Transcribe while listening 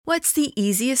What's the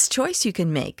easiest choice you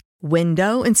can make?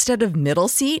 Window instead of middle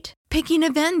seat? Picking a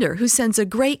vendor who sends a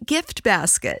great gift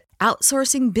basket?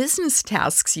 Outsourcing business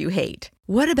tasks you hate?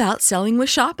 What about selling with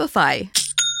Shopify?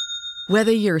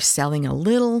 Whether you're selling a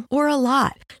little or a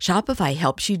lot, Shopify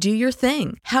helps you do your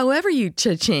thing, however you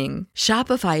cha-ching.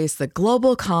 Shopify is the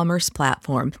global commerce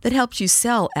platform that helps you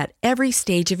sell at every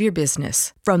stage of your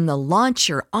business. From the launch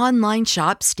your online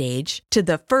shop stage to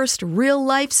the first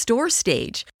real-life store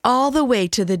stage, all the way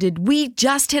to the did we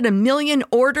just hit a million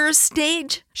orders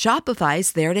stage.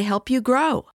 Shopify's there to help you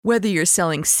grow. Whether you're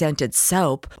selling scented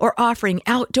soap or offering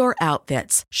outdoor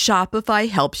outfits, Shopify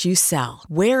helps you sell.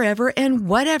 Wherever and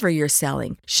whatever you're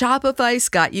selling, Shopify's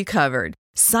got you covered.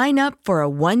 Sign up for a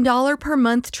 $1 per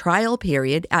month trial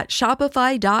period at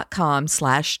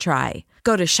shopify.com/try.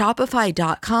 Go to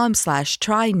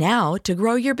shopify.com/try now to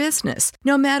grow your business,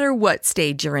 no matter what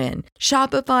stage you're in.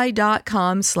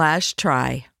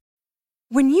 Shopify.com/try.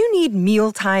 When you need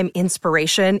mealtime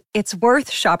inspiration, it's worth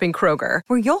shopping Kroger,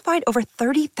 where you'll find over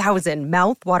 30,000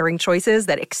 mouth-watering choices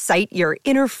that excite your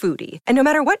inner foodie. And no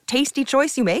matter what tasty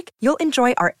choice you make, you'll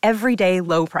enjoy our everyday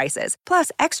low prices,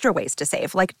 plus extra ways to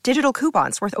save, like digital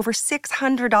coupons worth over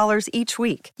 $600 each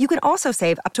week. You can also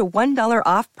save up to $1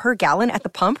 off per gallon at the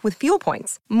pump with fuel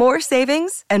points. More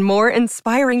savings and more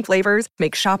inspiring flavors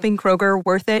make shopping Kroger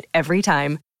worth it every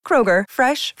time. Kroger,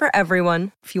 fresh for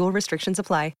everyone. Fuel restrictions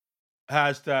apply.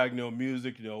 Hashtag no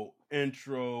music, no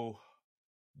intro.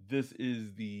 This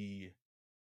is the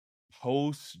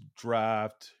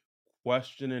post-draft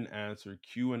question and answer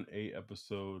Q&A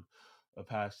episode of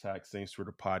hashtag Saints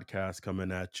Twitter podcast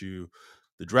coming at you.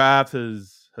 The draft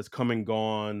has come and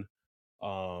gone.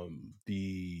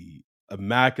 The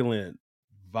immaculate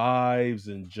vibes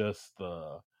and just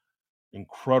the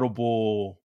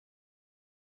incredible,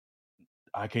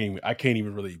 I can't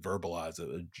even really verbalize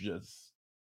it.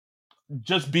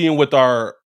 Just being with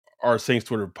our Saints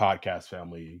Twitter podcast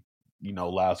family,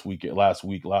 last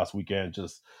weekend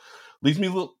just leaves me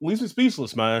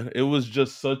speechless, man. It was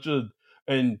just such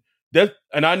and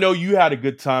I know you had a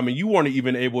good time and you weren't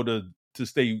even able to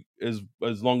stay as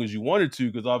long as you wanted to,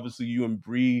 because obviously you and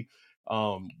Bree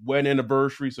wedding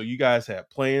anniversary, so you guys had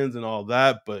plans and all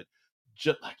that, but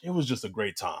it was just a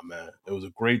great time, man. It was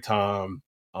a great time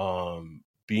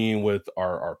being with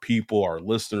our people, our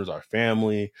listeners, our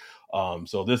family.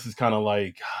 So this is kind of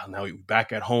like now we're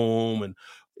back at home, and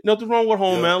nothing wrong with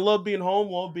home, man. I love being home,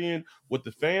 love being with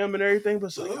the fam and everything, but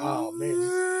it's like, oh man.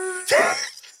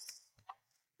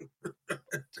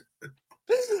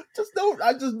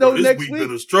 I just know bro, next week week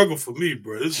been a struggle for me,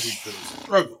 bro. This week been a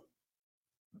struggle.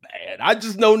 Man, I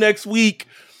just know next week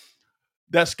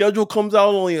that schedule comes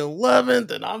out on the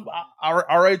 11th, and I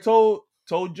already told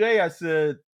Jay, I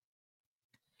said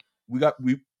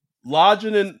we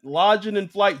lodging and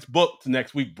flights booked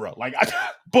next week, bro. Like I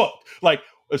booked. Like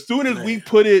as soon as we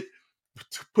put it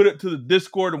to the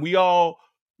Discord and we all,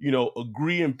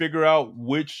 agree and figure out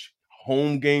which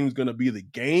home game is gonna be the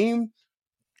game.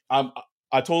 I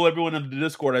told everyone in the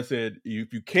Discord, I said,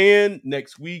 if you can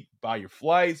next week, buy your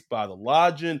flights, buy the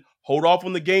lodging, hold off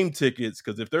on the game tickets,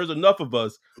 because if there's enough of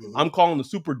us, I'm calling the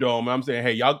Superdome and I'm saying,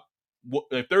 hey, y'all,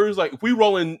 if we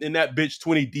roll in that bitch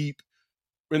 20 deep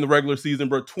in the regular season,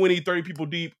 bro, 20, 30 people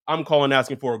deep, I'm calling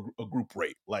asking for a group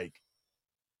rate. Like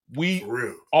we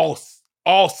all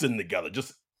sitting together,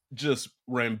 just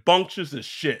rambunctious as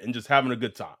shit and just having a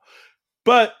good time.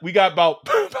 But we got about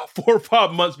 4 or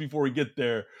 5 months before we get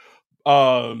there.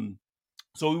 So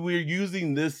we're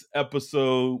using this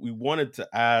episode. We wanted to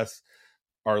ask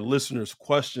our listeners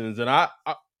questions, and I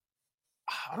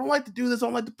don't like to do this. I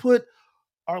don't like to put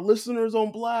our listeners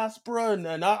on blast, bro.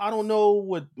 And I don't know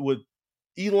with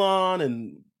Elon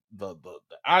and the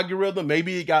algorithm.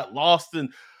 Maybe it got lost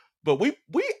but we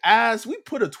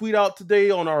put a tweet out today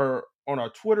on our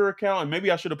Twitter account, and maybe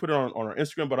I should have put it on our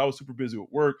Instagram, but I was super busy with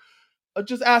work.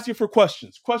 Just asking for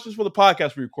questions for the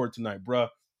podcast we record tonight, bro.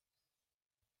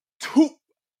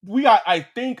 I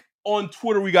think on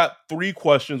Twitter we got 3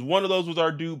 questions. One of those was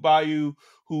our dude Bayou,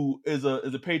 who is a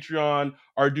Patreon.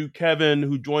 Our dude Kevin,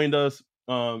 who joined us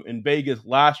in Vegas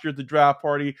last year at the draft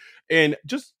party. And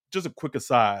just a quick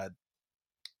aside,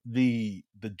 the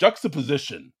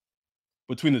juxtaposition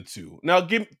between the two. Now,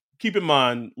 keep in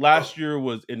mind, last year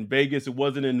was in Vegas. It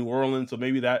wasn't in New Orleans, so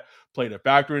maybe that played a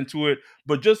factor into it.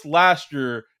 But just last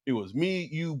year, it was me,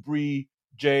 you, Bree,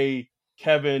 Jay,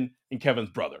 Kevin, and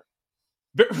Kevin's brother.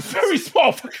 Very, very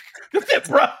small. That's it,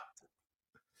 bro.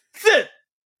 That's it.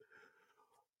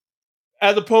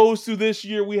 As opposed to this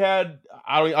year, we had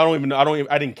I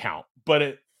didn't count, but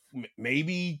it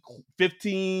maybe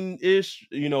 15-ish.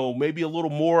 Maybe a little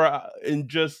more in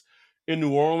in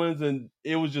New Orleans, and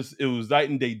it was night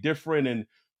and day different. And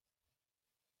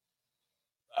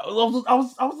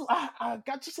I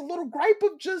got just a little gripe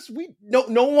of just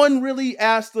no one really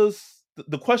asked us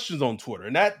the questions on Twitter,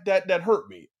 and that hurt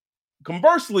me.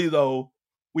 Conversely, though,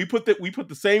 we put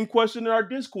the same question in our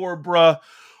Discord, bruh.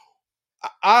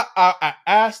 I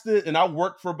asked it, and I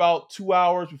worked for about 2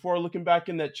 hours before looking back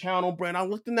in that channel, bro. And I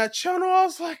looked in that channel, I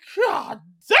was like, God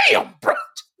damn, bro.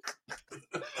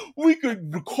 We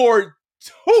could record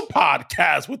 2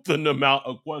 podcasts with the amount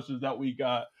of questions that we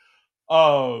got.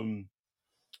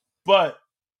 But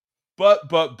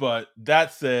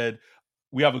that said,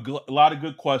 we have a lot of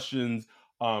good questions.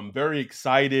 Very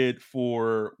excited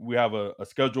we have a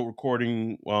scheduled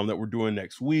recording that we're doing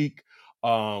next week.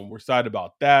 We're excited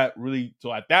about that. Really,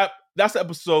 so at that's the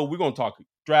episode. We're gonna talk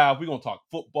draft. We're gonna talk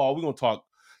football. We're gonna talk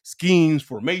schemes,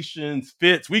 formations,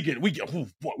 fits. We get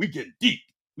deep.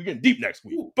 We getting deep next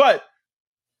week. But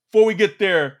before we get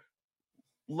there,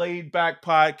 laid back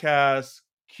podcast,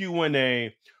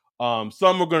 Q&A.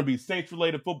 Some are going to be Saints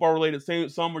related, football related.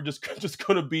 Some are just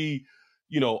going to be,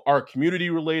 our community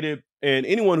related. And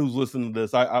anyone who's listening to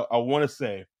this, I want to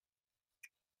say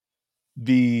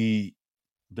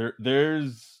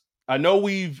I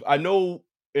know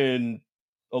in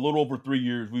a little over 3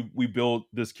 years we built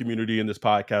this community and this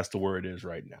podcast to where it is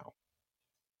right now.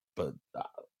 But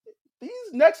these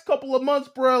next couple of months,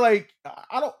 bro, like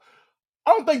I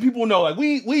don't think people know. Like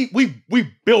we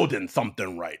building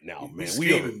something right now, man.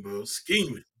 Scheming, bro.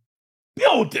 Scheming.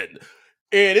 Building.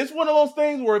 And it's one of those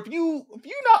things where if you're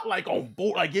not like on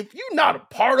board, like if you're not a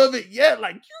part of it yet,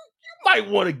 like you might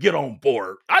want to get on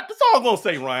board. That's all I'm gonna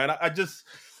say, Ryan. That's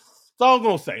all I'm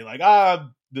gonna say. Like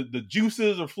the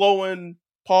juices are flowing.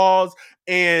 Pause.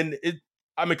 And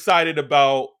I'm excited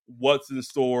about what's in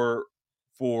store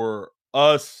for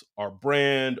us, our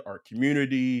brand, our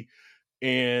community.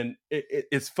 And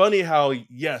it's funny how,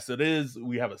 yes, it is.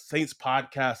 We have a Saints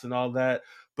podcast and all that.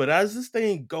 But as this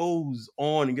thing goes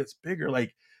on and gets bigger,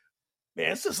 like,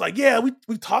 man, it's just like, yeah,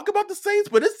 we talk about the Saints,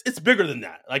 but it's bigger than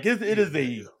that. Like it's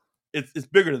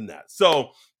bigger than that.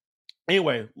 So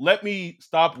anyway, let me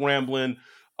stop rambling.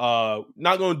 Not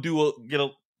going to get a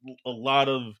lot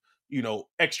of,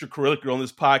 extracurricular on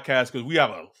this podcast because we got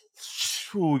a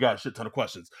shit ton of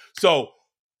questions. So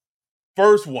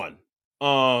first one,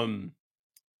 I'm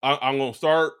going to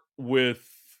start with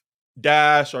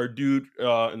Dash, our dude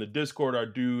in the Discord, our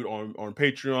dude on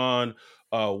Patreon,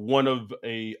 one of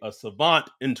a savant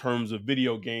in terms of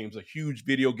video games, a huge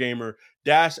video gamer.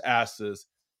 Dash asks us,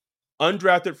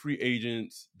 undrafted free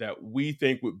agents that we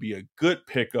think would be a good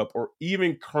pickup or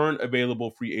even current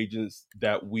available free agents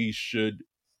that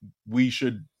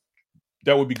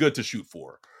that would be good to shoot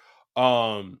for.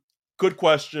 Good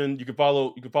question. You can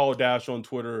follow Dash on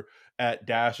Twitter at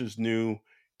 @DashIsNew.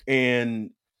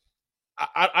 And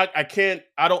I can't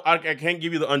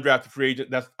give you the undrafted free agent.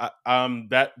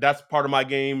 That's part of my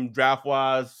game draft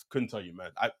wise. Couldn't tell you, man.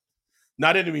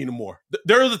 Not into me anymore.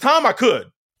 There was a time I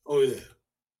could. Oh yeah.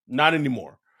 Not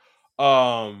anymore.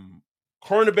 Current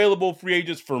available free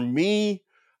agents for me,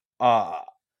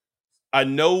 I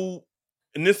know,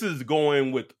 and this is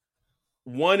going with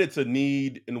one, it's a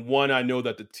need, and one, I know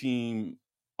that the team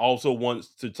also wants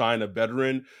to sign a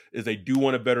veteran, is they do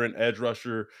want a veteran edge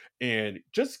rusher. And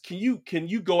just can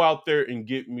you go out there and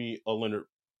get me a Leonard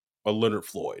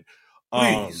Floyd?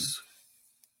 Please.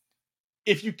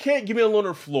 If you can't give me a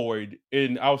Leonard Floyd,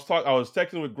 and I was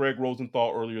texting with Greg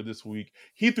Rosenthal earlier this week,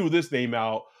 he threw this name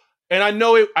out, and I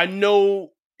know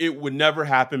it would never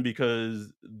happen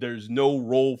because there's no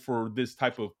role for this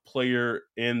type of player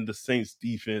in the Saints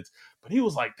defense. But he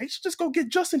was like, they should just go get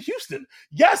Justin Houston.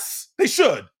 Yes, they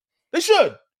should. They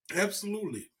should.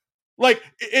 Absolutely. Like,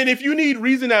 and if you need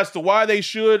reason as to why they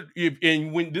should,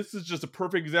 when this is just a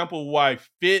perfect example of why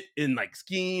fit in like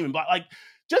scheme and like,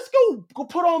 just go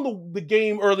put on the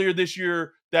game earlier this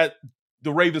year that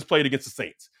the Ravens played against the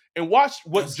Saints and watch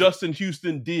what Justin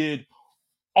Houston did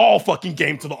all fucking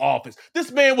game to the office. This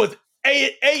man was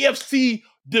AFC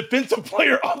Defensive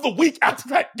Player of the Week after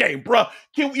that game, bro.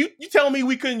 Can you tell me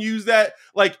we couldn't use that?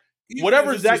 Like, even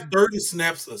whatever Zach 30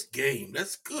 snaps a game,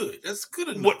 that's good. That's good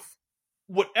enough.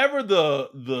 Whatever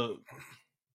the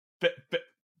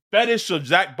fetish of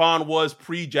Zach Bond was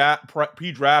pre-draft,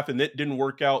 and it didn't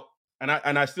work out. And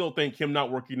I still think him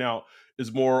not working out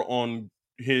is more on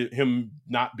him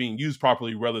not being used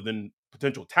properly rather than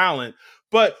potential talent.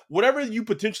 But whatever you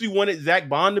potentially wanted Zach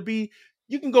Bond to be,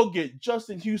 you can go get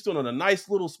Justin Houston on a nice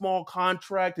little small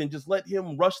contract and just let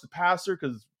him rush the passer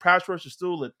because pass rush is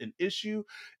still an issue.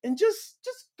 And just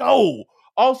go.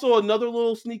 Also, another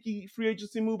little sneaky free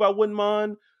agency move I wouldn't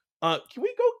mind. Can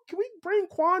we bring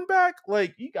Quan back?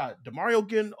 Like, you got DeMario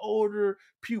getting older,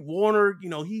 Pete Warner,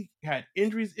 he had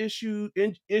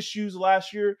issues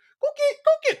last year. Go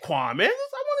get Quan, man. I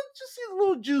want to just see a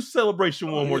little juice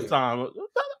celebration one more time.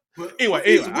 But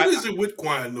anyway, what is it with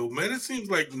Quan though, man? It seems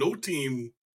like no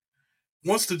team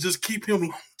wants to just keep him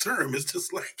long term. It's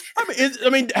just like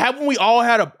haven't we all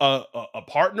had a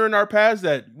partner in our past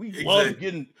that we loved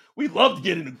getting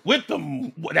in with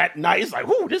them that night? It's like,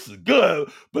 whoo, this is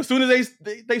good. But as soon as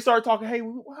they start talking, hey,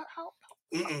 what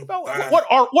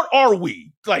are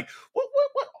we? Like,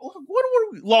 what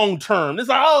are we long term? It's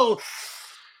like,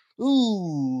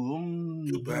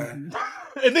 goodbye.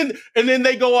 And then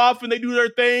they go off and they do their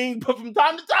thing, but from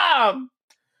time to time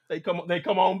they come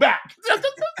on back. That's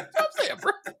what I'm saying,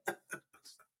 bro.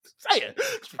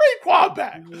 Bring Quan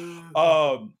back.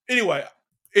 Anyway,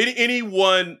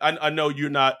 anyone, I know you're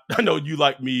not. I know you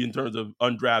like me in terms of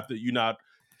undrafted. You're not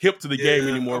hip to the game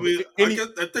anymore. I mean,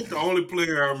 I think the only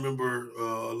player I remember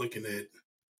looking at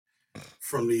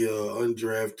from the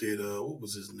undrafted, what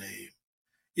was his name?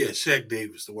 Yeah, Shaq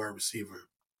Davis, the wide receiver.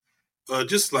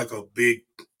 Just like a big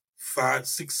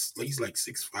 5'6", he's like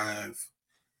 6'5",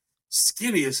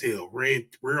 skinny as hell, real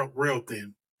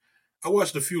thin. I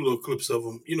watched a few little clips of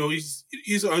him. He's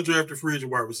an undrafted free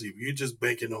agent wide receiver. You're just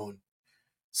banking on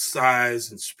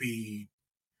size and speed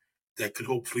that could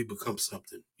hopefully become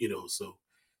something. So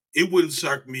it wouldn't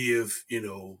shock me if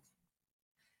you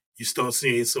start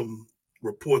seeing some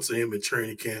reports of him in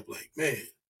training camp. Like, man,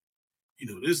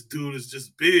 this dude is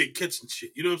just big catching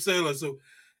shit. You know what I'm saying? Like, so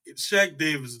Shaq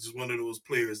Davis is just one of those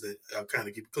players that I kind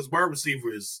of keep, because wide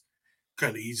receiver is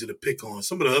kind of easy to pick on.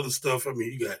 Some of the other stuff, I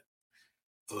mean, you got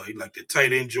like the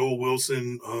tight end Joel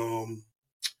Wilson.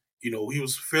 He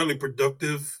was fairly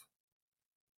productive,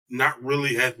 not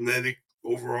really athletic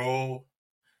overall.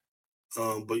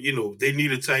 But they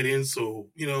need a tight end, so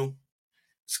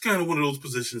it's kind of one of those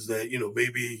positions that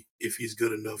maybe if he's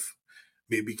good enough,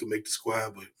 maybe he can make the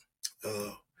squad. But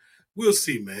we'll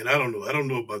see, man. I don't know. I don't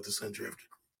know about this undrafted.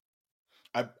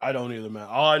 I don't either, man.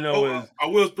 All I know is I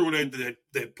will throw that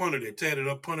punter, that tatted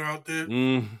up punter out there,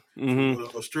 from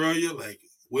Australia. Like,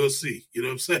 we'll see. You know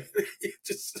what I'm saying?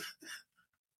 Just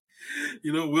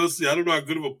we'll see. I don't know how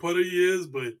good of a punter he is,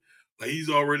 but like, he's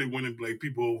already winning like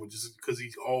people over just because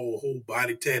he's whole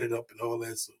body tatted up and all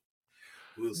that. So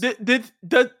we'll see.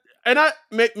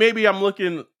 Maybe I'm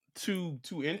looking too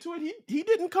into it. He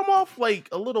didn't come off like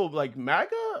a little like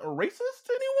MAGA or racist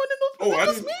to anyone in those. I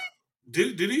didn't.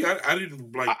 Did he? I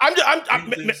didn't like.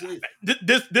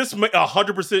 This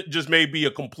 100% just may be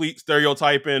a complete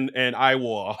stereotype, and I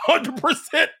will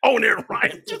 100% own it.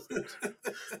 Right?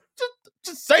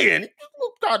 Just saying.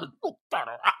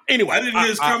 Anyway, I didn't hear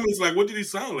his comments. Like, what did he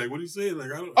sound like? What did he say? Like,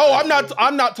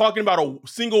 I'm not talking about a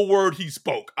single word he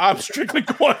spoke. I'm strictly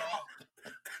going.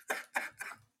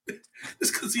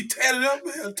 It's because he tatted up,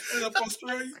 man. Tatted up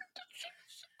Australia.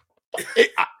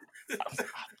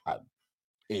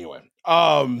 Anyway,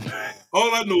 all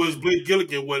I know is Blake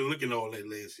Gilligan wasn't looking all that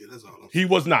last year. That's all. He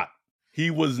was not.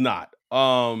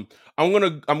 I'm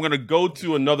gonna go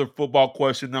to another football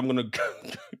question. I'm gonna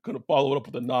follow it up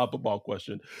with a non-football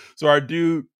question. So our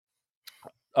dude,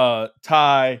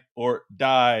 Ty or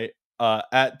Die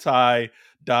at Ty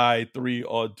Die 3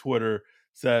 on Twitter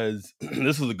says,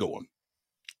 this is a good one.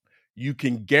 You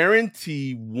can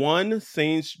guarantee one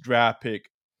Saints draft pick,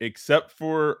 except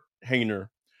for Haener,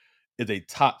 is a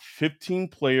top 15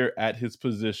 player at his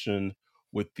position,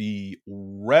 with the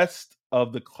rest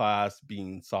of the class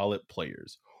being solid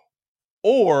players,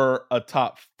 or a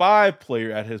top 5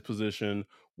 player at his position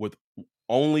with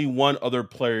only one other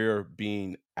player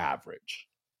being average.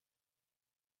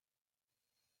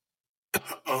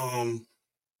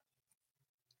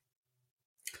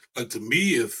 Like, to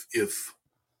me,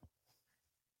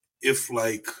 if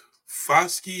like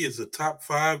Foskey is a top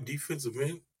 5 defensive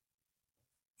end,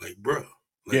 like, bro,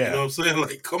 like, you know what I'm saying?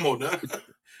 Like, come on now.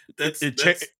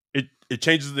 It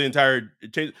changes the entire.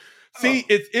 See,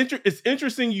 it's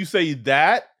interesting you say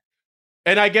that,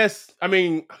 and I guess, I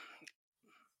mean,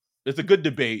 it's a good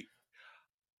debate.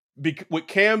 With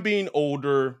Cam being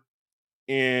older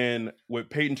and with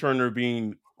Peyton Turner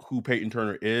being who Peyton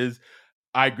Turner is,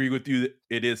 I agree with you that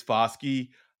it is Foskey.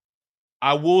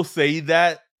 I will say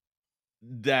that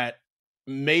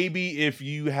maybe if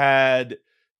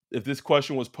this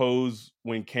question was posed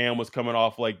when Cam was coming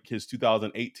off like his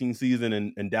 2018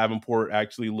 season and Davenport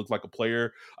actually looked like a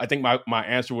player, I think my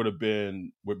answer would have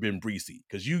been Breesy,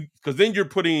 because then you're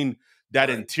putting that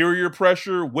interior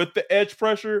pressure with the edge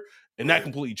pressure, and that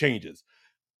completely changes.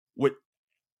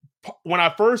 When I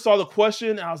first saw the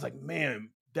question, I was like, man,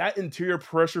 that interior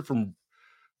pressure from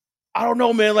I don't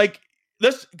know, man. Like,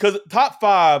 because top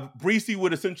 5, Breesy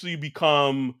would essentially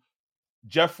become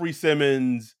Jeffrey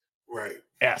Simmons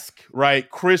esque, right?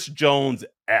 Chris Jones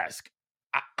esque.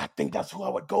 I think that's who I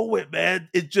would go with, man.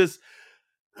 It just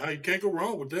you can't go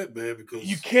wrong with that, man. Because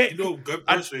you can't. Gut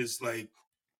pressure is like.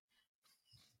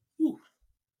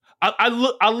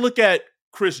 I look at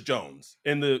Chris Jones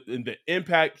and the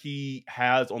impact he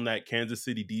has on that Kansas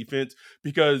City defense,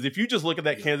 because if you just look at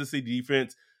that Kansas City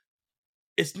defense,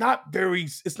 it's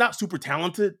not super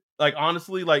talented. Like,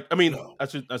 honestly, like, I mean, no. I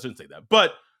shouldn't say that,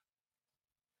 but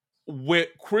with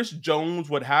Chris Jones,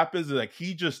 what happens is like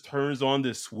he just turns on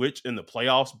this switch in the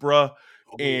playoffs, bruh.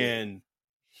 And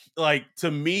like,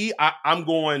 to me, I'm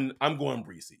going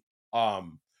Breesy.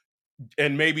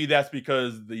 And maybe that's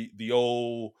because the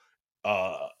old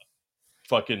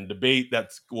fucking debate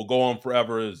that's will go on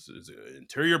forever is it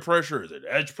interior pressure? Is it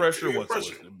edge pressure? What's edge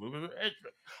pressure?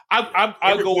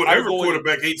 Every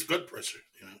quarterback hates gut pressure.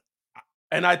 You know?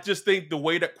 And I just think the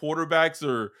way that quarterbacks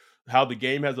are, how the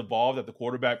game has evolved at the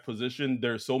quarterback position,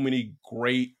 there's so many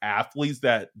great athletes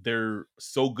that they're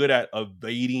so good at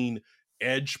evading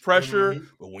edge pressure. Mm-hmm.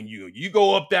 But when you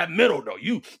go up that middle, though,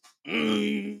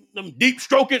 them deep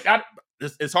stroking,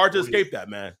 it's hard to escape that,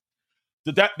 man.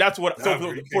 That's what.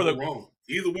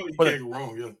 Either one, you can't go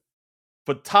wrong. Yeah.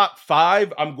 For top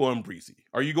 5, I'm going Breesy.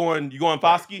 Are you going?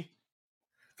 Foskey?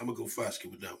 I'm gonna go Foskey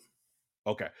with that one.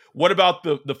 Okay. What about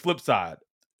the flip side?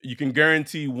 You can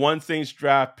guarantee one Saints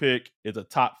draft pick is a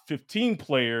top 15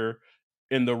 player,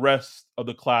 and the rest of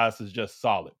the class is just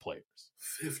solid players.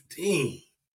 15.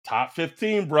 Top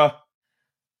 15, bruh.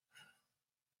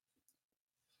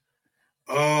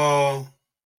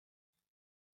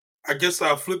 I guess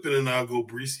I'll flip it and I'll go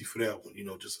Breesy for that one.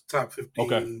 Just a top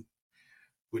 15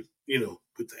 with the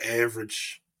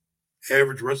average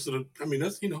rest of the. I mean,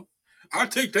 that's I'll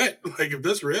take that. Like, if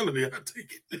that's reality, I'll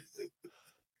take it.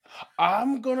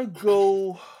 I'm gonna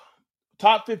go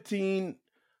top 15.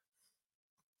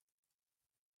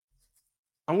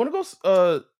 I'm gonna go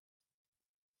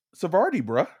Savardi,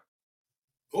 bruh.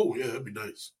 Oh yeah, that'd be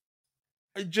nice.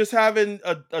 Just having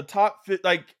a top fit,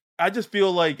 like, I just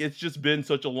feel like it's just been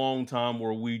such a long time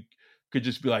where we could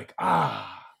just be like,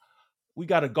 we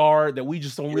got a guard that we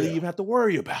just don't really even have to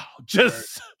worry about.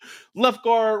 Just left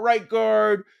guard, right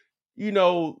guard.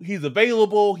 He's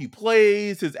available. He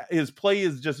plays. His play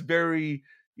is just very,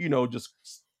 just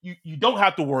you don't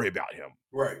have to worry about him.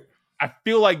 Right. I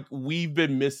feel like we've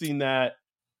been missing that.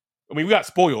 I mean, we got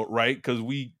spoiled, right? Because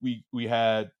we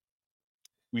had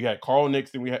Carl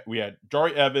Nix, and we had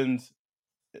Jari Evans,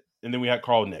 and then we had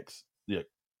Carl Nix, the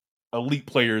elite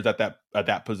players at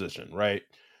that position, right?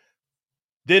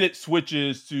 Then it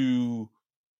switches to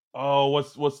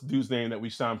what's the dude's name that we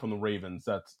signed from the Ravens?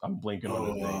 I'm blanking on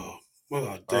his name.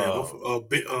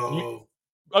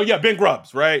 Ben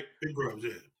Grubbs, right? Ben Grubbs,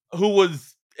 yeah. Who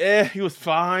was he was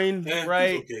fine,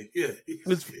 right? Okay, yeah.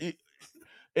 Okay.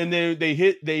 And then they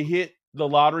hit the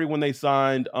lottery when they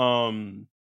signed the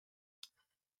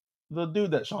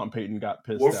dude that Sean Payton got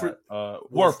pissed at.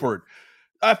 Warford.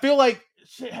 I feel like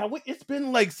it's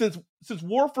been like since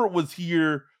Warford was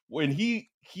here, when he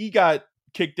got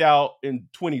kicked out in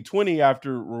 2020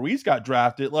 after Ruiz got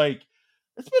drafted. Like,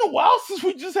 it's been a while since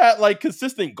we just had like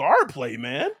consistent guard play,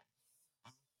 man.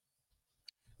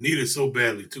 Needed so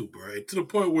badly too, bro. To the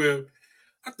point where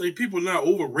I think people are now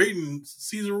overrating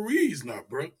Cesar Ruiz now,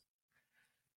 bro.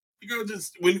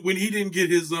 Just when he didn't get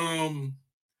his fifth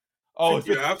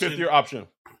year option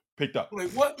picked up.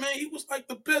 Like, what, man? He was like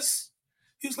the best.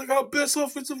 He was like our best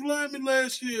offensive lineman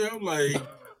last year. I'm like,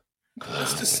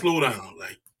 let's just slow down.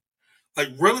 Like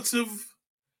relative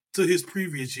to his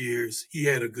previous years, he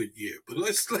had a good year. But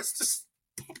let's just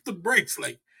pump the brakes.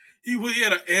 Like, he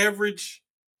had an average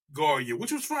guard year,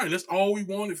 which was fine. That's all we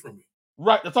wanted from him.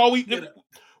 Right. That's all we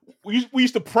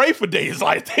used to pray for days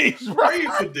like these. Right?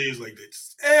 Pray for days like that.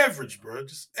 Just average, bro.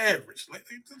 Just average. Like,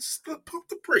 just pump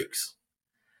the brakes.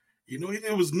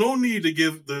 There was no need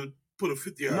to put a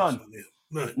 50 option on him.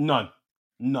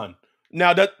 None.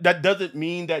 Now that doesn't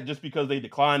mean that just because they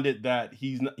declined it that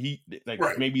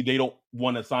maybe they don't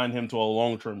want to sign him to a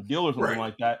long-term deal or something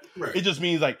like that. Right. It just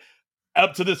means like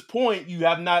up to this point you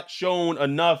have not shown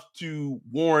enough to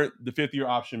warrant the 5th year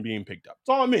option being picked up.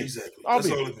 That's all it means. Exactly.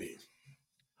 That's all it means.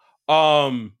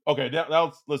 Okay,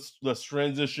 now let's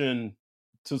transition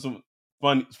to some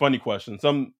funny questions.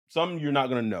 Some you're not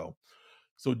gonna know.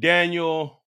 So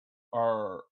Daniel,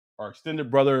 our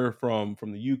extended brother from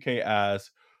the UK,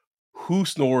 asks, who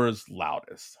snores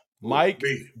loudest? Mike,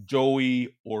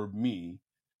 Joey, or me?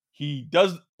 He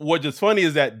does. What is funny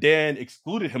is that Dan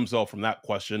excluded himself from that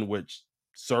question, which,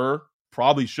 sir,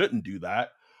 probably shouldn't do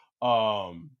that.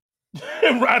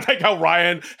 I think how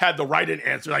Ryan had the right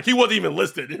answer. Like he wasn't even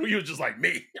listed. He was just like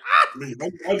me. Me,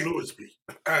 I know it's me.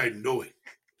 I know it.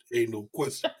 Ain't no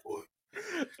question for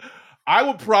it. I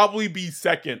would probably be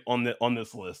second on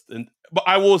this list, but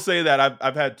I will say that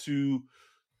I've had two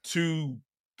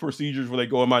procedures where they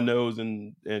go in my nose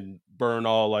and burn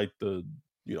all like the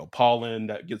pollen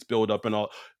that gets built up and all.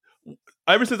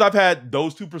 Ever since I've had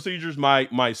those two procedures,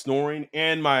 my snoring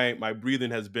and my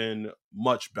breathing has been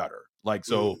much better. Like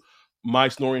so, my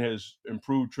snoring has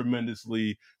improved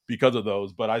tremendously because of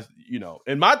those. But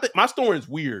and my snoring is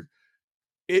weird.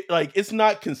 It's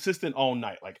not consistent all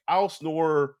night. Like I'll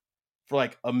snore for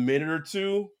like a minute or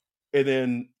two, and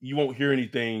then you won't hear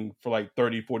anything for like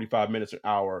 30, 45 minutes, an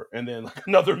hour, and then like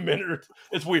another minute or two.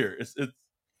 It's weird. It's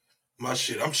my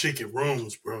shit. I'm shaking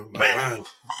rooms, bro. Like,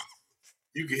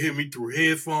 you can hear me through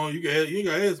headphones. You ain't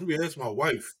gotta ask me. Ask my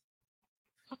wife.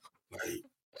 Like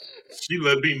she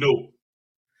let me know.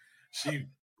 She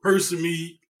cursing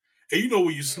me, and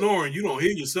when you're snoring, you don't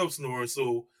hear yourself snoring.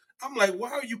 So I'm like,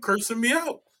 why are you cursing me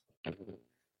out?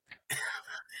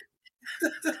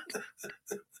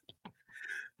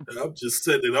 I'm just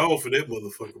setting it off for that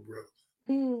motherfucker, bro.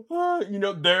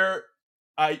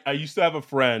 I used to have a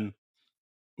friend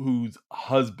whose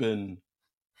husband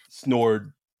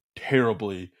snored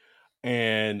terribly,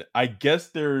 and I guess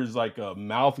there's like a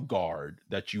mouth guard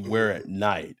that you wear at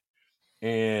night,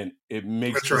 and it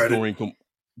makes the snoring.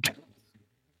 I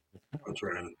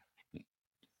tried it.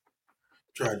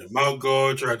 Tried the mouth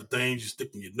guard, tried the things you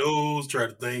stick in your nose,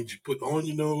 tried the things you put on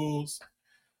your nose.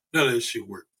 None of that shit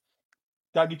worked.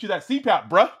 Gotta get you that CPAP,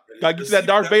 bruh. Gotta get you that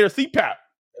Darth Vader CPAP.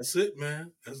 That's it,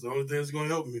 man. That's the only thing that's gonna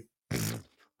help me.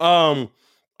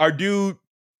 Our dude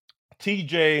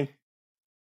TJ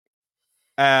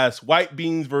asked white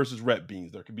beans versus red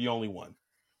beans. There could be only one.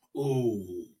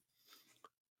 Ooh.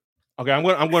 Okay, I'm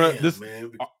gonna this.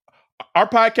 Man. Our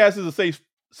podcast is a safe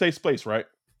space, right?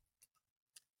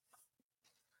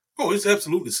 Oh, it's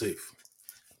absolutely safe.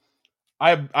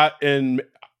 I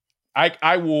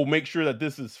will make sure that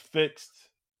this is fixed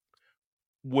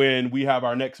when we have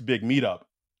our next big meetup.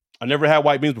 I never had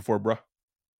white beans before, bro.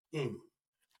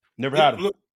 Never had them.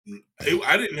 Look,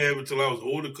 I didn't have it until I was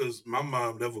older because my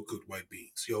mom never cooked white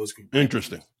beans. She always cooked white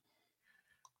Interesting. Beans.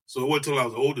 So it wasn't until I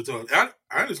was older. I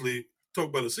honestly, talk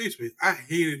about the safe space, I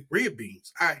hated red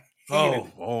beans. I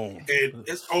hated it. And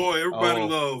that's all everybody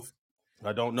loved.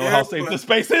 I don't know how safe this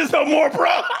space is no more, bro.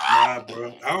 Nah,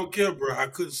 bro. I don't care, bro. I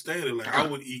couldn't stand it. Like I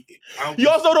would eat it. You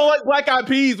also don't like black eyed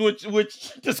peas, which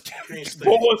just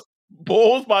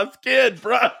boils my skin,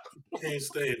 bro. Can't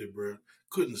stand it, bro.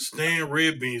 Couldn't stand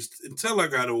red beans until I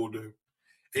got older.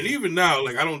 And even now,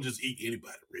 like I don't just eat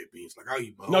anybody red beans. Like I'll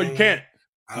eat my own. You can't.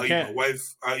 I'll eat my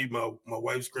wife. I'll eat my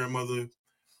wife's grandmother.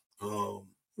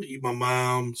 Eat my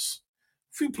mom's.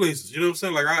 A few places. You know what I'm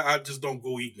saying? Like I just don't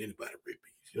go eating anybody red beans.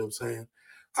 You know what I'm saying?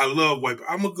 I love white beans.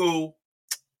 I'm gonna go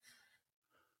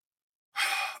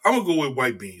with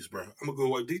white beans, bro. I'm gonna go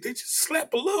white. They just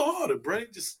slap a little harder, bro. They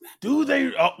just slap. Do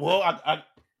they?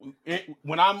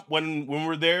 When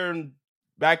we're there and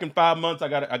back in 5 months, I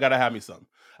gotta have me some.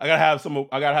 I gotta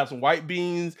have some white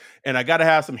beans, and I gotta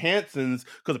have some Hansons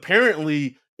because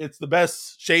apparently it's the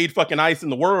best shade fucking ice in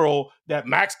the world that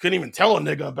Max couldn't even tell a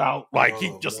nigga about. Like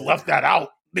he just left that out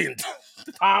the entire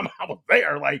time I was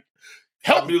there. Like.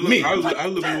 Help me. I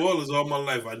lived in New Orleans all my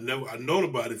life. I've known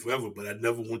about it forever, but I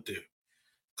never went there.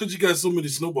 Because you got so many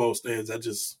snowball stands, I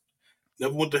just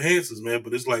never went to Hanson's, man.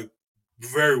 But it's like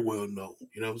very well known.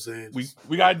 You know what I'm saying?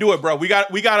 We gotta do it, bro. We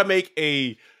gotta make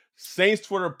a Saints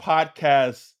Twitter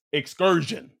podcast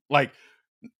excursion. Like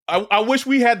I wish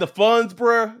we had the funds,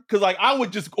 bro. Because like I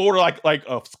would just order like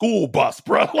a school bus,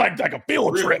 bro. Like a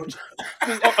field trip.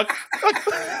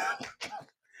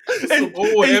 Some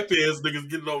old happy ass niggas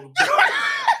getting on the bus.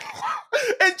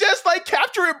 And just like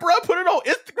capture it, bro. Put it on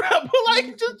Instagram. But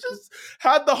like just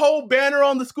have the whole banner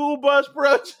on the school bus,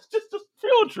 bro. Just a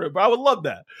field trip. Bro. I would love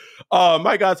that.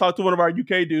 My guy talked to one of our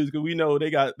UK dudes because we know they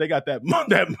got that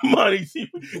money.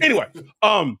 Anyway,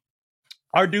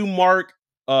 our dude Mark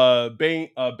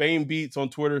Bane Beats on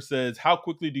Twitter says, "How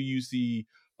quickly do you see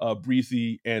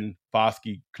Breesy and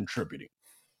Foskey contributing?"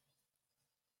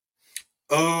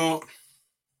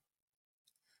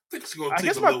 I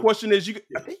guess my question is,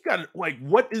 I think you got to like,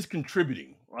 what is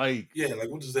contributing? Like, yeah, like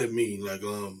what does that mean? Like,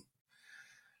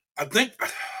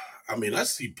 I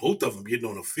see both of them getting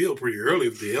on the field pretty early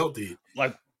if they're healthy.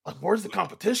 Like where's the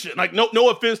competition? Like, no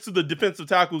offense to the defensive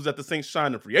tackles that the Saints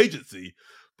shine in free agency,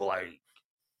 but like,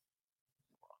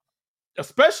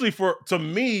 especially to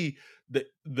me,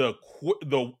 the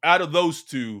out of those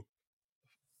two,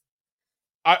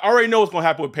 I already know what's going to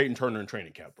happen with Peyton Turner in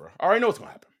training camp, bro. I already know what's going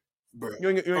to happen. bro. You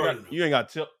ain't got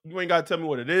to tell me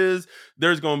what it is.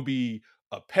 There's gonna be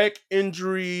a pec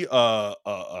injury,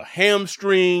 a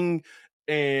hamstring,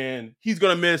 and he's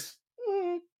gonna miss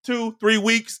 2-3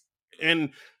 weeks,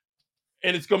 and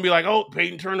it's gonna be like, oh,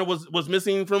 Peyton Turner was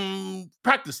missing from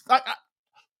practice.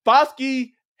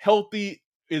 Foskey healthy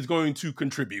is going to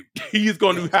contribute. He's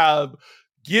going to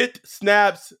get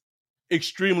snaps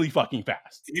extremely fucking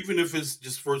fast. Even if it's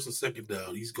just first and second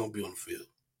down, he's going to be on the field.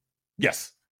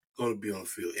 Yes. Going to be on the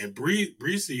field. And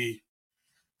Breesy,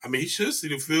 I mean, he should see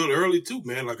the field early too,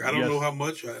 man. Like, I don't know how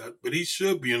much, but he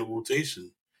should be in the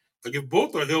rotation. Like, if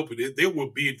both are healthy, they will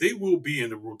be in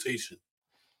the rotation.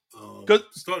 Because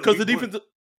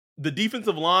the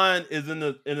defensive line is in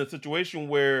a situation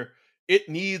where it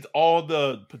needs all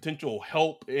the potential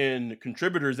help and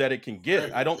contributors that it can get.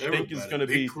 Right. I don't think it's going to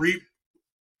be creep.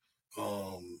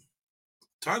 Tano,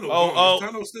 is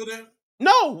Tano still there?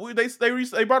 No,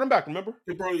 they brought him back. Remember?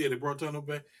 They brought Tano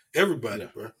back. Everybody,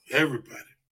 bro. Everybody.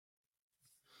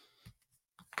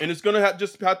 And it's going to have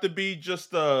to be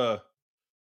just an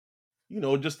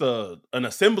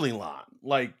assembly line.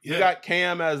 Like, you got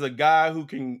Cam as a guy who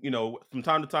can, from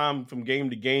time to time, from game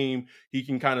to game, he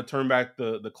can kind of turn back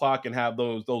the clock and have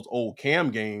those old Cam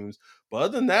games. But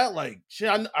other than that, like, shit,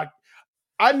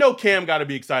 I know Cam got to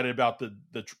be excited about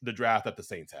the draft that the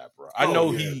Saints have, bro. I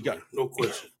know he got no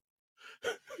question.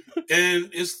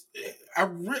 And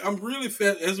I'm really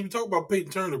fat as we talk about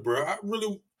Peyton Turner, bro. I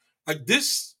really like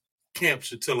this camp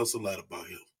should tell us a lot about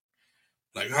him,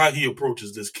 like how he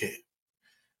approaches this camp.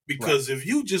 Because if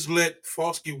you just let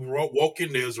Foskey walk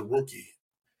in there as a rookie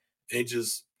and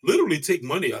just literally take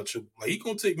money out your, like, he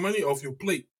gonna take money off your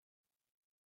plate.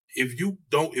 If you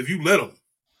let him,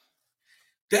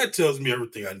 that tells me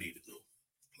everything I need to know.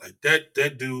 Like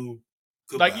that dude,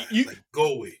 goodbye.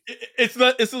 Go away. It's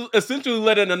essentially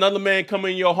letting another man come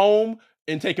in your home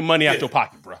and taking money out your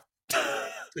pocket, bro.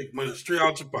 Take money straight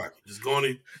out your pocket. Just going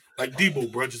in like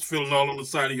Debo, bro. Just filling all on the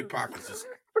side of your pockets. Just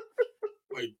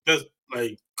like that's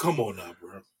like, come on now,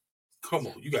 bro. Come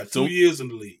on. You got 2 years in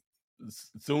the league.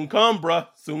 Soon come, bro.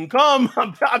 Soon come.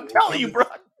 I'm telling you, bro.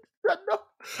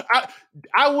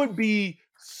 I would be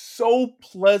so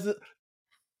pleasant.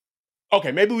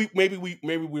 Okay, maybe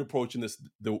we're approaching this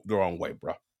the wrong way,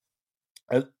 bro.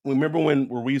 I remember when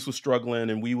Reese was struggling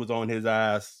and we was on his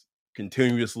ass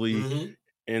continuously,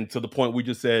 and to the point we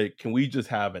just said, can we just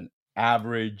have an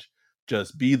average,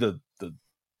 just be the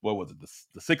what was it,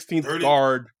 the 16th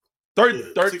guard,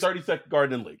 32nd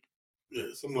guard in the league? Yeah,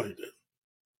 something like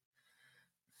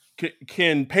that.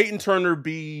 Can Peyton Turner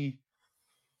be?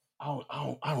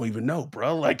 I don't even know,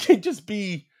 bro. Like, can just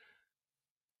be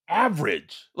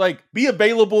average, like be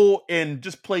available and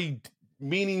just play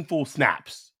meaningful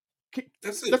snaps.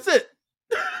 That's it. That's it.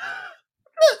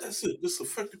 That's it. Just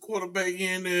affect the quarterback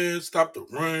in there, stop the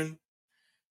run,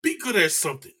 be good at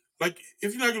something. Like,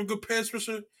 if you're not a good pass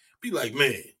rusher, be like,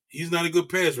 man, he's not a good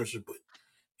pass rusher, but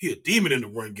he a demon in the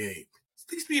run game.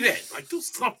 At least be that. Like, do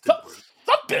something, bro.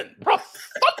 Something, bro.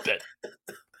 Something.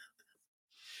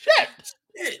 Shit.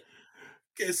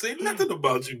 Can't say nothing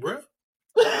about you, bro.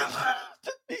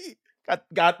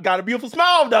 Got a beautiful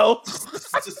smile, though.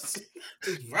 just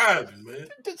vibing, man.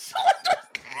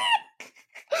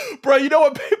 Bro, you know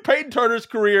what? Peyton Turner's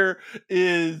career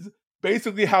is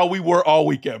basically how we were all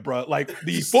weekend, bro. Like,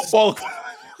 the football.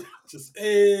 Just,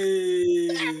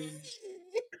 hey.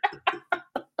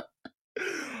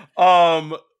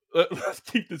 Let's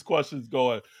keep these questions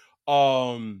going.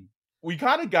 We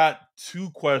kind of got two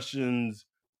questions.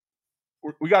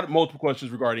 We got multiple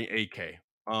questions regarding AK.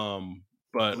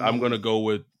 But I'm gonna go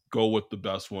with the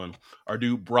best one. Our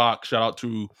dude Brock, shout out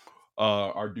to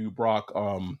our dude Brock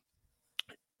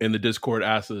in the Discord,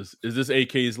 asks us, is this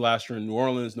AK's last year in New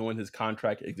Orleans, knowing his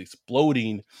contract is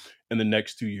exploding in the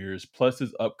next 2 years, plus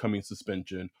his upcoming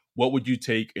suspension? What would you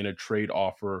take in a trade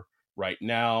offer right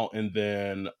now? And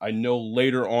then I know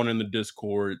later on in the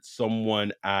Discord,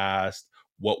 someone asked,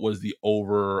 what was the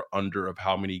over under of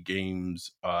how many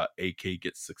games AK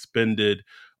gets suspended?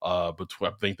 Between,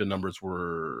 I think the numbers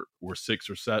were 6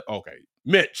 or 7. Okay,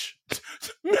 Mitch.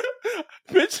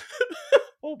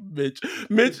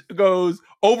 Mitch goes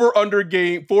over under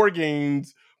 4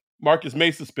 games. Marcus May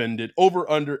suspended. Over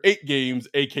under 8 games.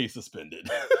 AK suspended.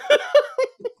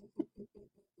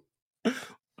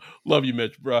 Love you,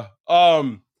 Mitch, bro.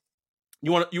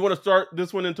 You want to start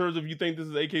this one in terms of, you think this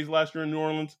is AK's last year in New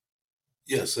Orleans?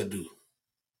 Yes, I do.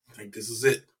 I think this is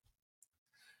it.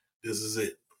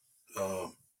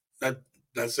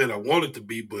 Not saying I want it to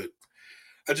be, but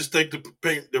I just think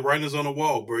the writing's on the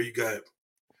wall, bro. You got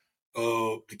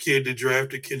the kid that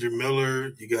drafted Kendrick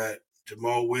Miller. You got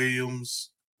Jamal Williams.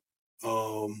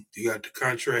 You got the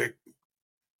contract.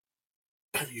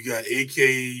 You got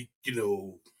AK,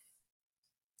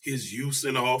 his use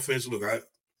in the offense. Look, I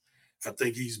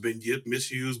think he's been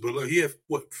misused, but look, he had,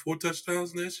 4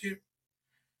 touchdowns last year?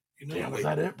 Damn, was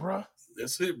that it, bro?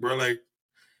 That's it, bro.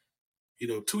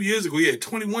 2 years ago, he had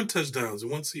 21 touchdowns in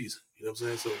one season. You know what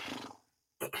I'm saying? So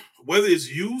whether it's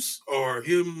use or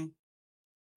him,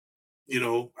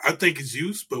 I think it's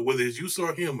use, but whether it's use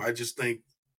or him, I just think,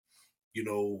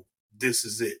 this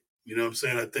is it. You know what I'm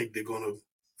saying? I think they're going to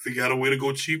figure out a way to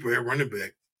go cheaper at running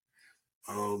back.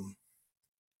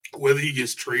 Whether he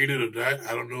gets traded or not,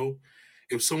 I don't know.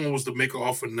 If someone was to make an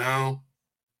offer now,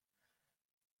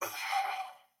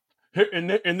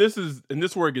 and this is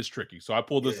where it gets tricky. So I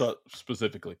pulled this up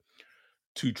specifically.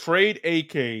 To trade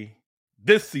AK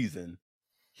this season,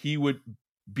 he would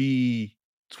be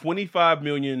 $25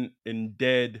 million in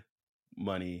dead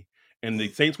money, and the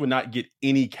Saints would not get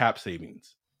any cap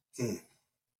savings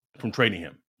from trading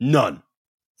him. None.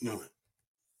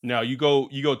 Now you go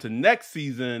to next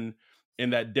season,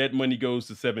 and that dead money goes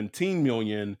to $17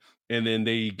 million, and then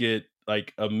they get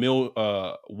like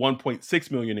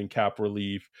 $1.6 million in cap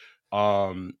relief.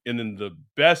 And then the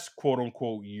best quote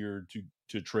unquote year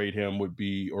to trade him would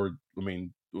be,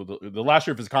 the last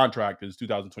year of his contract is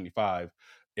 2025.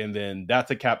 And then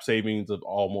that's a cap savings of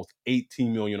almost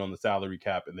 $18 million on the salary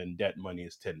cap. And then debt money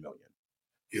is $10 million.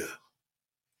 Yeah.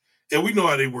 And we know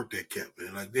how they work that cap,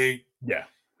 man.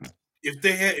 If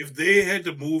they had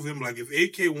to move him, like if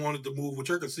AK wanted to move, which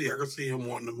I can see him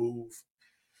wanting to move.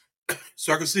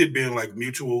 So I can see it being like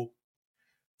mutual.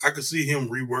 I could see him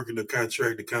reworking the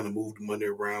contract to kind of move the money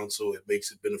around so it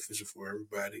makes it beneficial for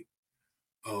everybody.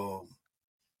 So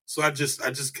I just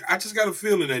got a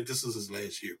feeling that this is his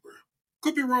last year, bro.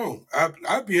 Could be wrong.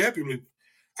 I'd be happy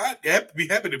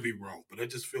to be wrong, but I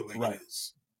just feel like it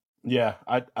is. Yeah,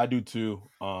 I do too.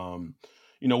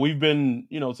 We've been,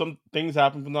 some things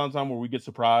happen from time to time where we get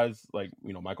surprised. Like,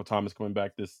 Michael Thomas coming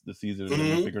back this season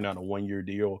and figuring out a 1-year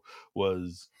deal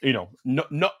was, no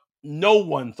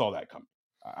one saw that coming.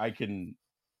 I can,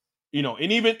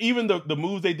 and even the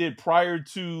moves they did prior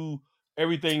to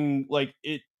everything, like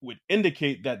it would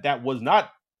indicate that was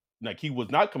not, like he was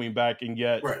not coming back. And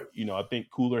yet, I think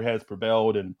cooler heads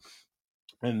prevailed and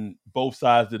both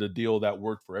sides did a deal that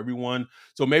worked for everyone.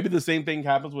 So maybe the same thing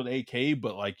happens with AK,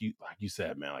 but like you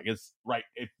said, man, like it's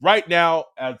right now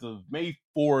as of May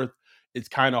 4th, it's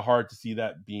kind of hard to see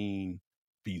that being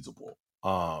feasible.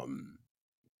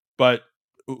 But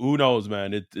who knows,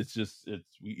 man? It's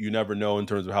you never know in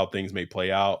terms of how things may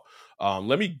play out.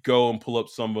 Let me go and pull up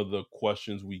some of the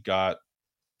questions we got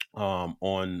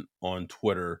on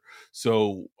Twitter.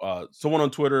 So someone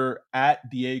on Twitter at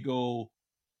Diego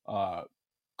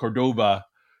Cordova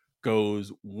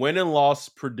goes, win and loss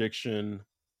prediction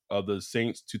of the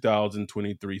Saints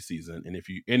 2023 season, and if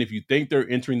you think they're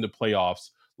entering the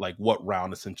playoffs, like what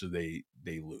round essentially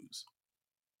they lose.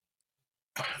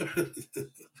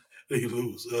 They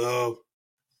lose. I'm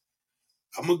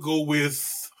gonna go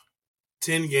with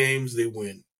 10 games. They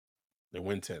win. They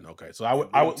win 10. Okay, so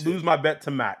I would lose my bet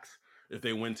to Max if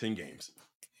they win 10 games,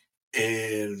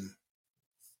 and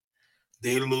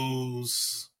they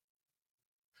lose.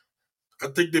 I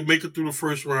think they make it through the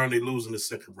first round. They lose in the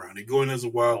second round. They go in as a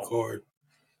wild card.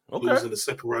 Okay. Lose in the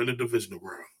second round, the divisional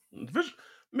round.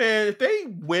 Man, if they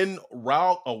win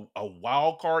a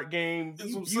wild card game,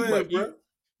 that's what I'm saying, bro.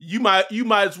 You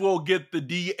might as well get the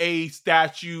DA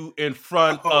statue in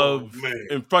front of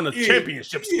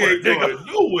Championship Square. He ain't going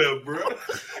nowhere, bro.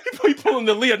 He pulling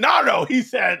the Leonardo. He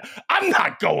said, "I'm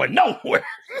not going nowhere."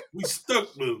 We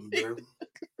stuck with him,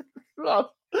 bro.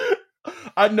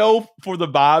 I know for the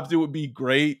Bobs it would be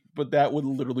great, but that would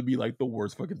literally be like the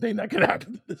worst fucking thing that could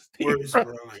happen to this team. Worst, bro.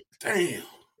 Like, damn.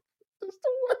 That's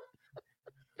the worst.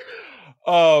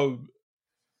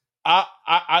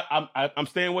 I'm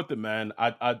staying with it, man.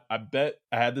 I bet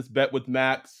I had this bet with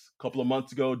Max a couple of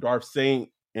months ago, Darth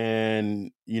Saint,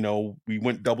 and we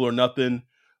went double or nothing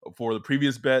for the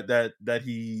previous bet that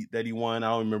he won.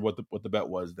 I don't remember what the bet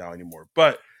was now anymore,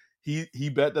 but he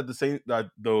bet that the Saints,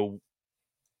 that the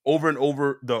over and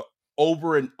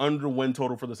under win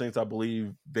total for the Saints, I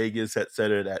believe Vegas had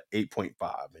set it at 8.5,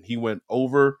 and he went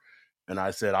over, and I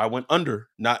said I went under.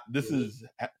 This was,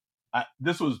 I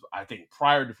think,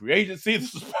 prior to free agency.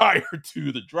 This was prior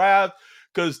to the draft,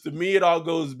 because to me it all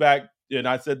goes back, and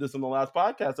I said this in the last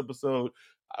podcast episode,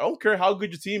 I don't care how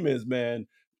good your team is, man.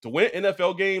 To win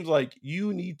NFL games, like,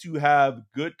 you need to have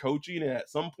good coaching, and at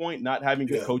some point not having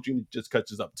good coaching just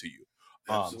catches up to you.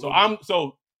 So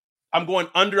I'm going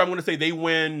under. I'm going to say they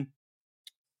win.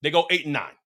 They go 8-9.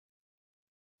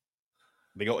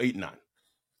 They go 8-9.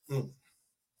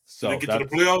 So they get to the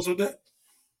playoffs with that?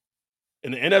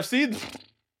 In the NFC,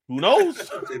 who knows?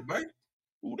 They might.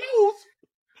 Who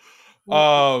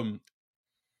knows?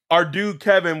 Our dude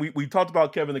Kevin, we talked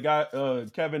about Kevin. The guy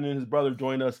Kevin and his brother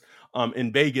joined us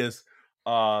in Vegas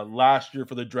last year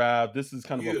for the draft. This is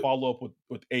kind of a follow up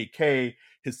with AK.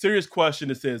 His serious question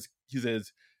he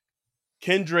says,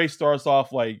 can Dre starts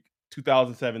off like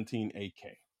 2017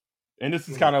 AK? And this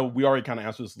is kind of, we already kind of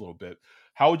answered this a little bit.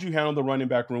 How would you handle the running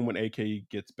back room when AK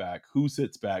gets back? Who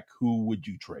sits back? Who would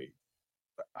you trade?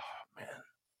 Oh,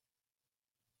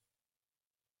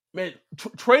 man,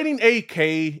 trading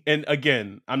AK, and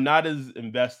again, I'm not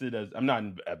invested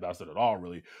at all,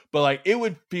 really. But like, it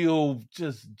would feel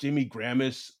just Jimmy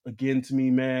Grahamish again to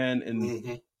me, man.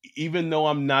 And even though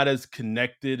I'm not as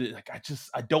connected, like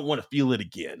I don't want to feel it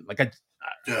again. Like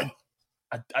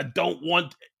I don't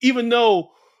want, even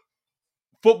though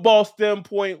football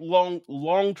standpoint,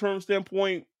 long-term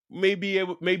standpoint, maybe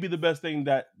the best thing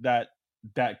that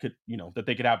could, that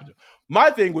they could happen to.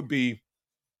 My thing would be,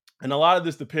 and a lot of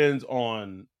this depends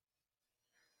on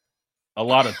a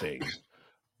lot of things,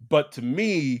 but to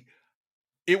me,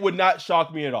 it would not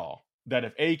shock me at all that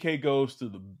if AK goes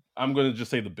to I'm going to just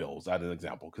say the Bills as an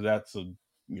example, because that's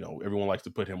everyone likes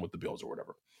to put him with the Bills or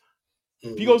whatever.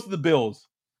 If he goes to the Bills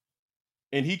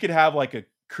and he could have like a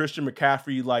Christian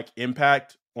McCaffrey like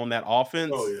impact on that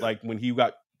offense, like when he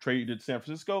got traded to San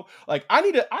Francisco, like I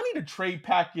need a trade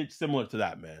package similar to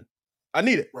that, man. I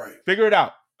need it. Right. Figure it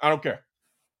out. I don't care.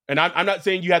 And I'm not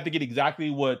saying you have to get exactly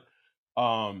what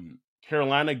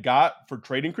Carolina got for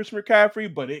trading Christian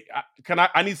McCaffrey, but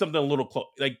I need something a little close.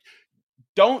 Like,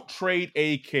 don't trade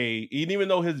AK, even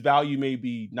though his value may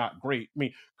be not great. I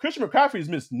mean, Christian McCaffrey's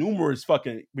missed numerous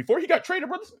before he got traded,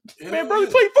 brother. Man, brother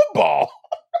played football.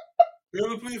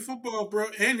 Brother played football, bro,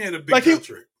 and had a big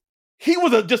contract. He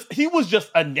was just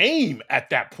a name at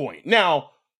that point.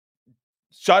 Now,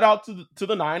 shout out to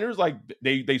the Niners, like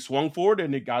they swung forward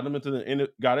and they got it to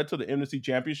the NFC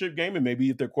Championship game, and maybe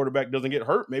if their quarterback doesn't get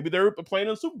hurt, maybe they're playing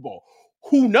in the Super Bowl.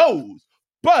 Who knows?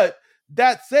 But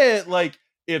that said, like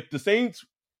if the Saints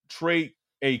trade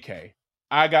AK,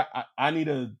 I need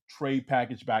a trade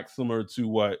package back similar to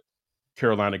what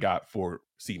Carolina got for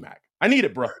C-Mac. I need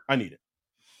it, bro. I need it.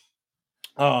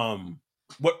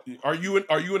 What are you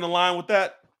in the line with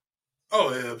that?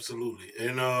 Oh, yeah, absolutely.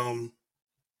 And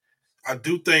I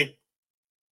do think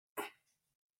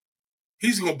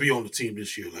he's going to be on the team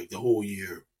this year, like the whole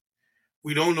year.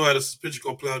 We don't know how the suspension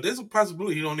going to play out. There's a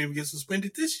possibility he don't even get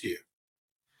suspended this year.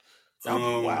 That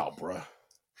would be wild, bro.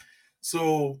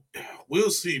 So we'll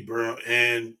see, bro.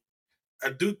 And I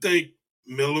do think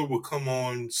Miller will come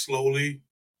on slowly,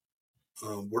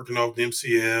 working off the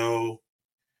MCL.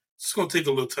 It's going to take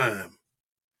a little time.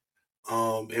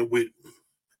 And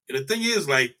the thing is,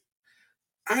 like,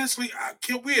 honestly,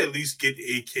 can we at least get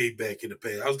AK back in the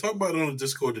past? I was talking about it on the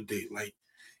Discord today. Like,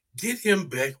 get him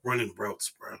back running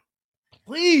routes, bro.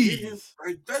 Please.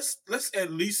 Like, let's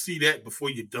at least see that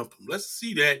before you dump him. Let's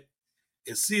see that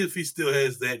and see if he still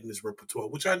has that in his repertoire,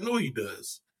 which I know he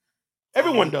does.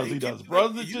 Everyone does. He does,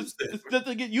 bro. It's just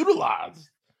to get utilized.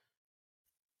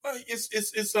 Like,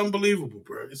 it's unbelievable,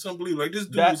 bro. It's unbelievable. Like, this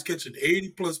dude was catching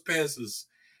 80+ passes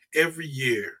every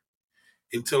year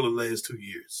until the last 2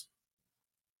 years.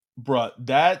 Bruh,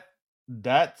 that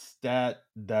stat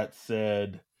that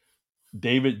said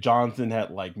David Johnson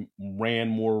had like ran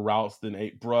more routes than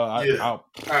 8, bruh.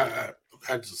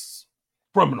 I just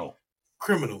criminal,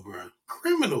 bro.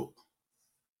 Criminal.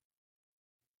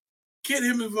 Get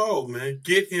him involved, man.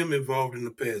 Get him involved in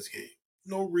the pass game.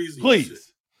 No reason.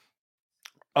 Please.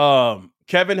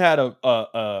 Kevin had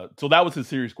so that was his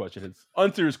serious question. His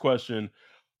unserious question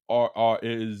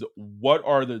is what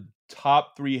are the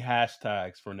top 3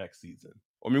 hashtags for next season?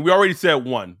 I mean, we already said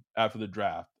one after the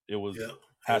draft. It was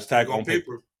hashtag on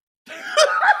paper.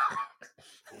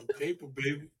 On paper,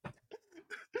 baby.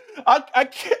 I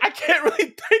can't really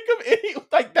think of any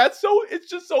like that's so. It's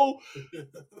just so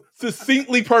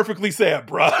succinctly, perfectly said,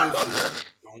 bro.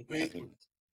 On paper.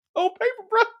 On paper,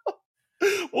 bro.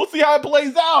 We'll see how it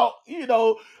plays out.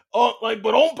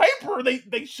 But on paper,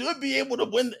 they should be able to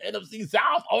win the NFC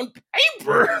South. On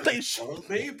paper, they should. On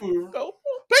paper. On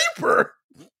paper.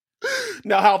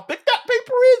 Now, how thick that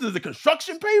paper is it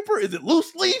construction paper? Is it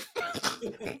loose leaf?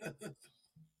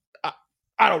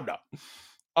 I don't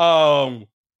know.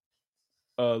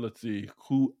 Let's see.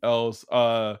 Who else?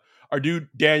 Our dude,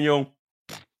 Daniel,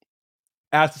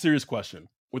 asked a serious question.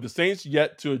 With the Saints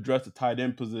yet to address the tight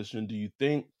end position, do you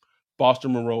think Foster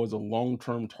Moreau is a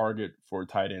long-term target for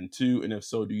tight end 2? And if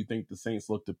so, do you think the Saints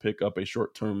look to pick up a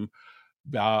short-term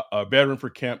veteran for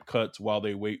camp cuts while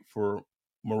they wait for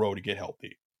Moreau to get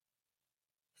healthy?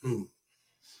 Maybe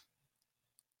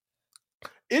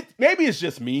it's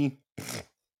just me.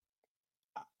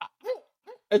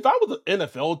 If I was an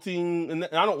NFL team, and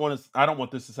I don't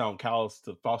want this to sound callous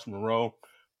to Foster Moreau,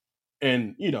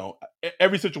 and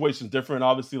every situation is different.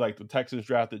 Obviously, like the Texans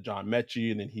drafted John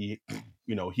Mechie, and then he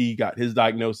got his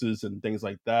diagnosis and things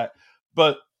like that.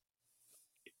 But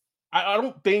I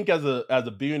don't think as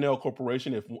a billionaire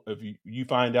corporation, if you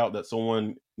find out that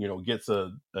someone gets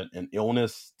an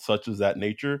illness such as that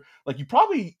nature, like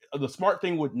the smart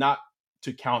thing would not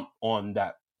to count on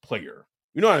that player.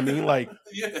 You know what I mean? Like,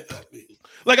 yeah.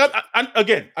 Like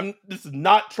I'm this is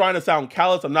not trying to sound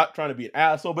callous. I'm not trying to be an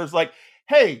asshole, but it's like,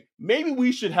 hey, maybe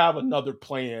we should have another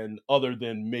plan other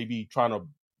than maybe trying to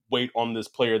wait on this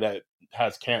player that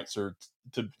has cancer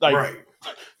to like. Right.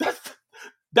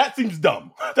 That seems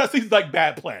dumb. That seems like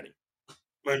bad planning.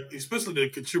 Like, especially to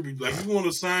contribute. Like, you want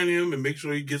to sign him and make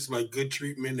sure he gets like good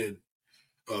treatment and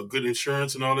good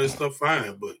insurance and all that stuff.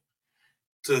 Fine, but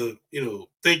to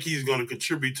think he's going to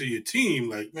contribute to your team,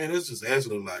 like, man, that's just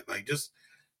asking a lot. Like, just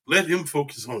let him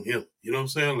focus on him. You know what I'm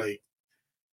saying? Like,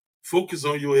 focus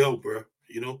on your health, bro.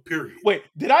 Period. Wait,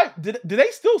 did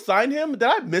they still sign him? Did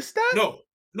I miss that? No.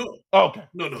 Oh, okay.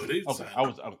 No, they didn't sign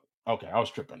him. I was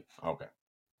tripping. Okay.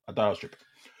 I thought I was tripping.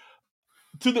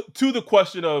 To the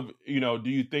question of, do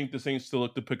you think the Saints still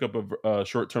look to pick up a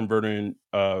short-term veteran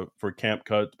for camp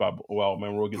cuts while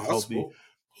Monroe gets healthy?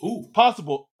 Who?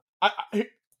 Possible.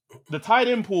 The tight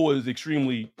end pool is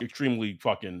extremely, extremely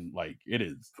fucking, like, it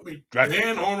is. I mean,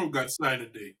 Dan Arnold got signed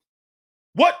today.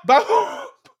 What? By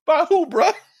who,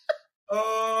 bro?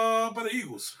 By the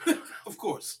Eagles, of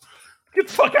course. Get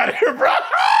the fuck out of here, bro.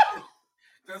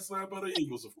 Got signed by the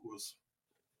Eagles, of course.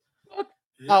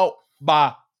 Out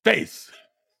my face.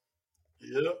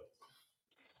 Yep.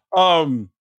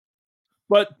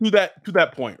 But to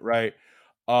that point, right?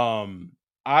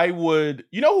 I would,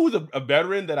 who's a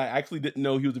veteran that I actually didn't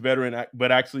know he was a veteran,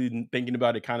 but actually thinking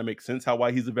about it kind of makes sense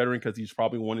why he's a veteran, because he's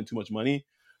probably wanting too much money.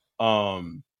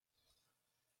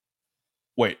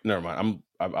 Wait, never mind.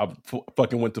 I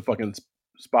fucking went to fucking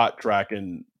Spot Track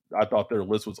and I thought their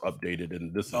list was updated,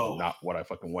 and this is not what I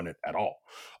fucking wanted at all.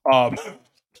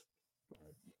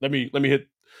 Let me hit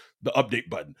the update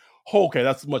button. Okay,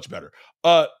 that's much better.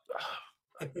 Like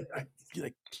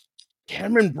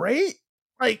Cameron Brate,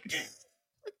 like,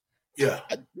 yeah,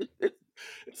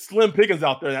 it's slim pickings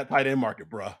out there in that tight end market,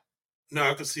 bro. No,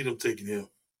 I can see them taking him.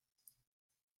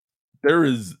 There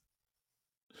is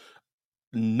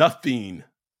nothing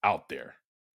out there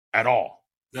at all.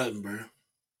 Nothing, bro.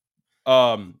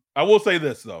 I will say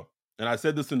this though, and I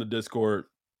said this in the Discord.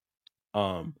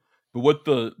 But with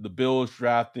the Bills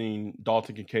drafting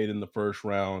Dalton Kincaid in the first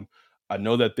round, I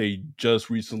know that they just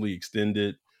recently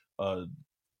extended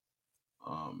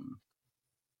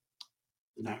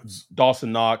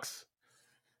Dawson Knox,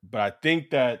 but I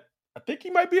think he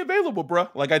might be available, bro.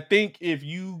 Like, I think if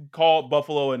you called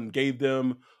Buffalo and gave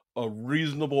them a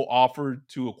reasonable offer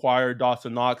to acquire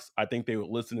Dawson Knox, I think they would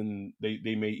listen, and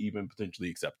they may even potentially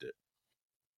accept it.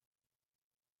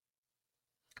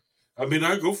 I mean,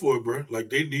 I go for it, bro. Like,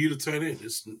 they need a tight end.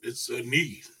 It's a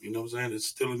need. You know what I'm saying? It's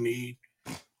still a need.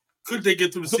 Could they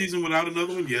get through the season without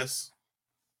another one? Yes.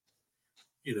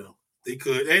 They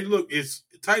could. And look,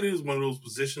 tight end is one of those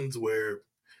positions where,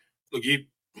 look,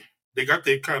 they got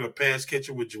their kind of pass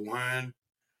catcher with Juwan.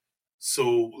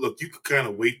 So, look, you could kind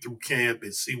of wait through camp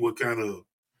and see what kind of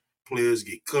players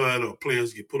get cut or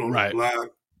players get put on the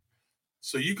block.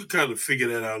 So you could kind of figure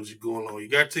that out as you go along. You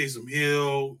got Taysom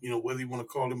Hill, whether you want to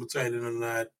call him a tight end or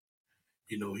not.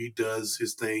 He does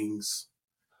his things.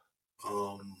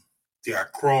 They got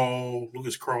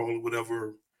Lucas Crawl, or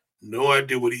whatever. No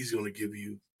idea what he's going to give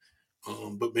you.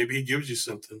 But maybe he gives you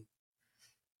something.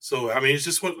 So, I mean, it's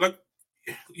just like,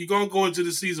 you're going to go into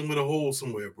the season with a hole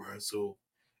somewhere, bro. So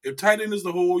if tight end is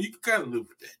the hole, you can kind of live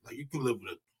with that. Like, you can live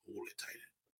with a hole at tight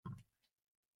end.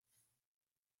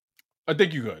 I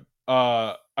think you could.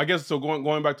 I guess so.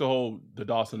 Going back to the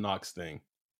Dawson Knox thing,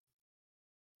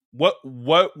 what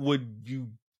would you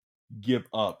give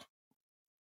up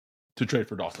to trade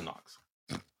for Dawson Knox?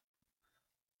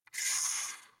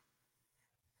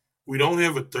 We don't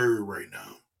have a third right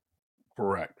now.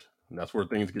 Correct. And that's where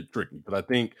things get tricky. But I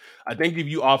think if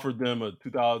you offered them a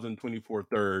 2024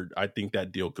 third, I think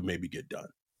that deal could maybe get done.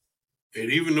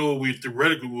 And even though we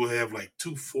theoretically will have like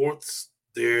 2/4,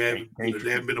 they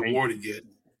haven't been awarded yet.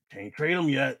 Can't trade them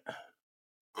yet.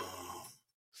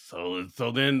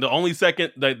 So then the only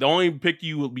pick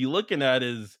you will be looking at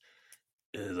is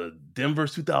a Denver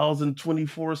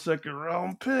 2024 second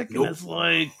round pick. Nope. And it's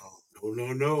like,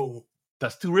 no.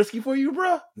 That's too risky for you,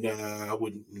 bro? Nah, I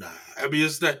wouldn't. Nah. I mean,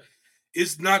 it's not.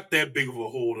 it's not that big of a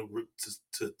hole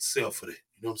to sell for that.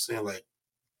 You know what I'm saying? Like,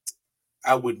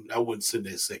 I wouldn't send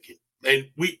that second. And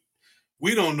we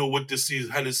don't know what this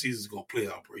season, how this season's gonna play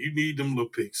out, bro. You need them little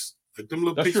picks. Like them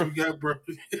little picks we got, bro.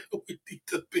 We need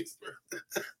the picks, bro.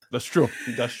 That's true.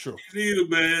 That's true. You need them,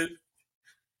 man.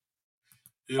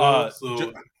 You know,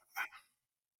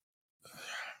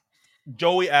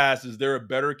 Joey asks, is there a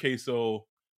better queso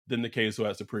than the queso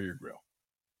at Superior Grill?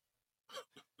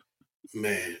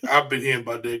 Man, I've been hearing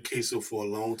about that queso for a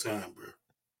long time, bro.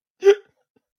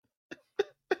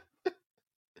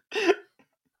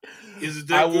 Is it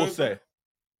that I will say,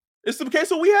 it's the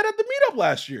queso we had at the meetup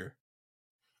last year.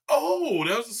 Oh,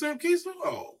 that was the same queso?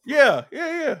 Oh. Yeah.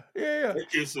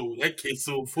 That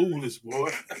queso foolish,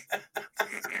 boy.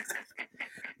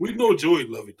 We know Joey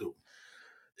love it, though.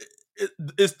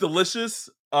 It's delicious.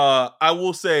 I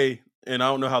will say, and I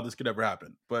don't know how this could ever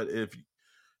happen, but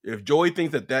if Joey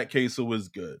thinks that queso is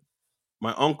good,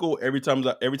 my uncle, every time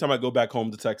I go back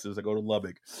home to Texas, I go to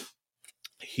Lubbock,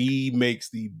 he makes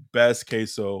the best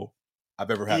queso I've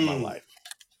ever had in my life.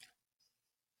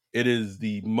 It is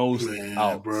the most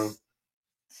outstanding.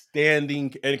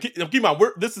 And keep in mind,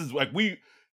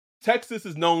 Texas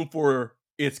is known for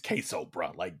its queso,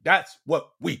 bro. Like, that's what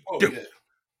we do. Yeah.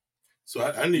 So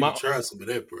I need to try some of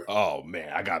that, bro. Oh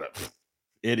man, I gotta.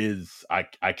 It is. I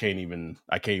can't even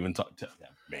talk to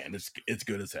that. Man, it's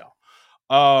good as hell.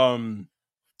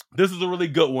 This is a really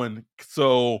good one.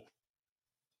 So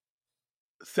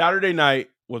Saturday night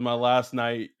was my last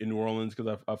night in New Orleans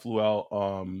because I flew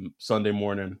out Sunday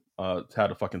morning.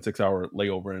 Had a fucking 6-hour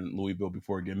layover in Louisville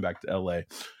before getting back to LA.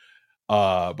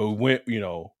 But we went.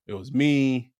 It was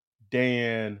me,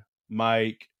 Dan,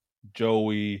 Mike,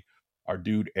 Joey, our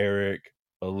dude Eric,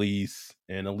 Elise,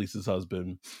 and Elise's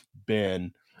husband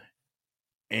Ben,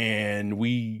 and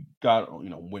we got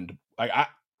went to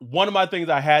one of my things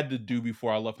I had to do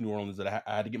before I left New Orleans that I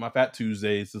had to get my Fat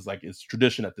Tuesdays. It's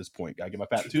tradition at this point. I get my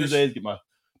Fat Tuesdays, get my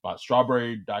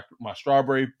strawberry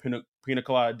pina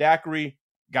colada daiquiri.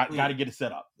 Got to get it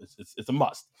set up. It's a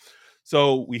must.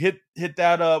 So we hit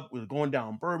that up. We were going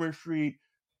down Bourbon Street.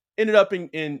 Ended up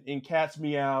in Cat's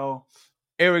Meow.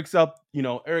 Eric's out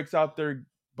there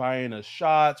buying us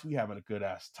shots. We having a good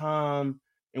ass time,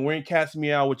 and we're in Cat's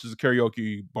Meow, which is a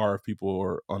karaoke bar if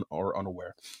people are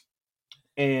unaware.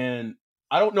 And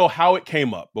I don't know how it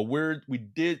came up, but we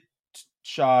did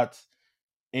shots,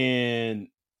 and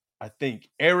I think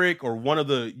Eric or one of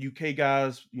the UK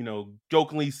guys,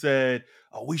 jokingly said,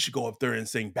 "Oh, we should go up there and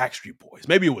sing Backstreet Boys."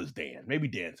 Maybe it was Dan. Maybe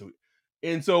Dan.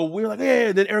 So we were like,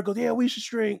 "Yeah." Then Eric goes, "Yeah, we should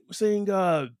sing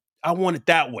I Want It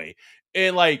That Way."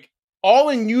 And all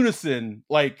in unison,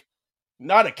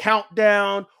 not a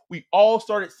countdown. We all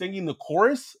started singing the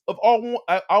chorus of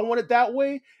I Want It That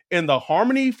Way. And the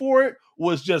harmony for it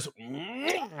was just,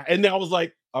 and then I was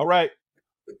like, all right,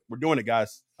 we're doing it,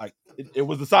 guys. It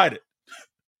was decided.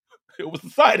 It was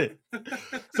decided.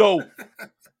 So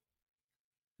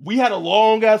we had a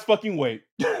long ass fucking wait.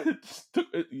 Because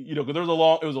it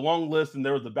was a long list, and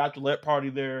there was a bachelorette party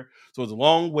there. So it was a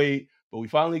long wait, but we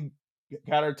finally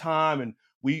got our time, and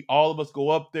all of us go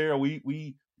up there, and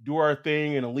we do our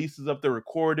thing, and Elise is up there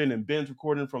recording, and Ben's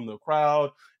recording from the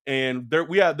crowd, and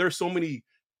there's so many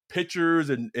pictures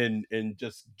and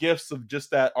just gifts of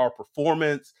just that our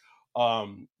performance.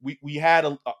 We had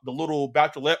the little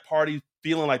bachelorette party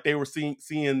feeling like they were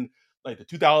seeing like the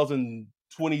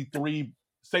 2023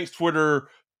 Saints Twitter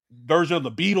version of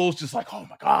the Beatles, just like, oh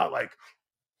my god, like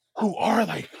who are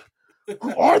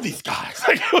these guys?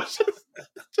 Like, it was just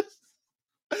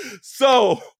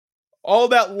so all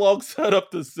that long set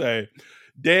up to say,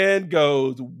 Dan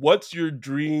goes, what's your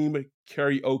dream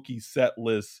karaoke set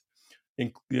list,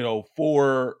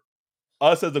 for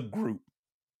us as a group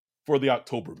for the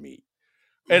October meet?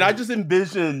 And I just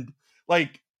envisioned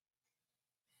like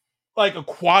a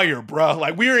choir, bro.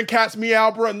 Like, we were in Cat's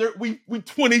Meow, bro, and we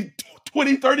 20,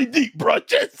 30 deep, bro.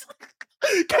 Just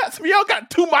Cat's Meow got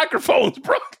 2 microphones,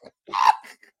 bro.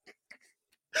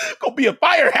 Gonna be a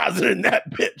fire hazard in that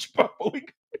bitch, bro.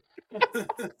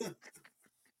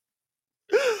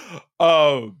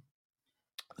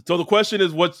 So the question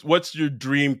is, what's your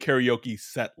dream karaoke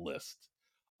set list?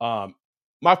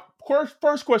 My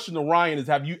first question to Ryan is,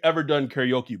 have you ever done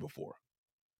karaoke before?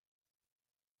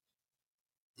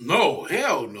 No,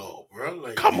 hell no, bro.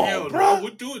 Like, come on, bro. No. I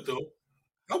would do it though.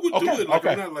 I would do it. Like,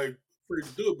 I'm not like afraid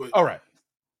to do it, but all right.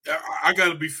 I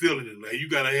gotta be feeling it. Like, you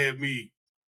gotta have me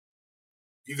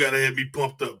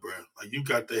pumped up, bro. Like, you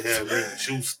got to have me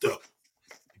juiced up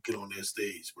to get on that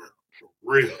stage, bro. For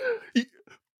real.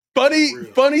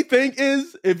 Funny thing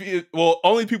is,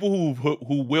 only people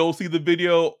who will see the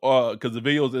video, because the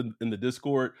video is in the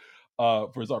Discord.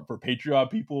 for Patreon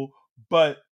people,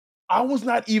 but I was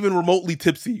not even remotely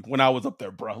tipsy when I was up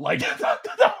there, bro. Like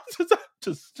I was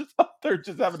just up there,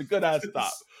 just having a good ass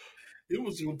stop. It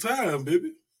was your time,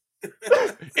 baby.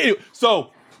 Anyway,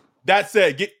 so that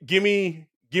said, give me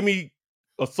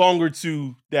a song or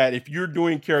two that if you're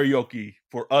doing karaoke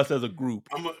for us as a group.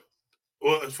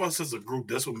 Well, as far as a group,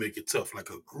 that's what make it tough. Like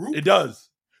a group, it does.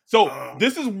 So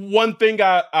this is one thing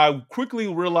I quickly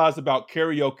realized about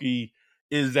karaoke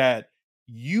is that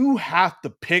you have to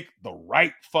pick the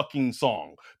right fucking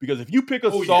song, because if you pick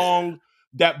a song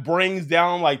that brings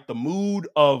down like the mood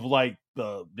of like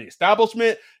the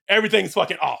establishment, everything's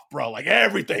fucking off, bro. Like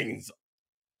everything's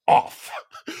off.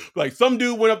 Like some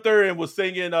dude went up there and was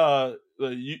singing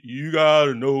you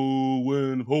gotta know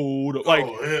when to hold up. Like,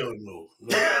 oh hell no.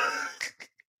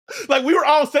 Like we were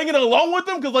all singing along with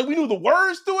them because like we knew the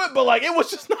words to it, but like it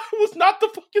was not the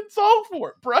fucking song for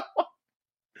it, bro.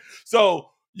 So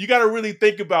you got to really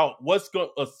think about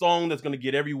a song that's going to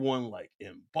get everyone like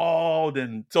involved.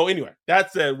 And so anyway,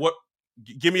 that said,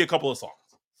 give me a couple of songs.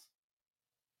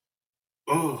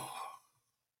 I'm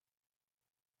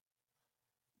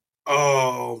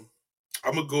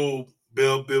gonna go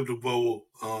Bell Biv DeVoe,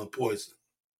 Poison.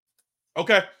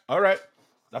 Okay, all right,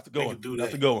 that's a good one.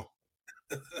 That's a good one.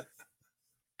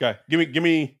 Okay, give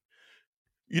me.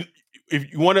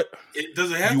 If you want to,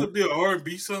 does it have to be an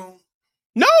R&B song?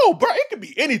 No, bro, it could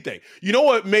be anything. You know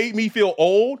what made me feel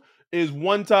old is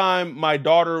one time my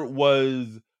daughter was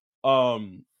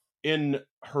in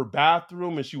her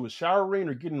bathroom and she was showering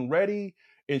or getting ready,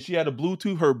 and she had her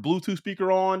Bluetooth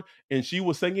speaker on, and she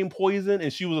was singing Poison,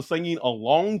 and she was singing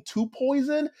along to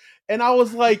Poison, and I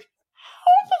was like,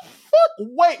 how the fuck?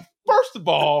 Wait, first of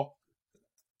all,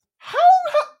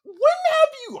 when have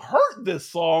you heard this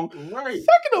song? Right.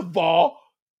 Second of all,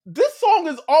 this song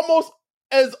is almost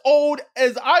as old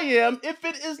as I am, if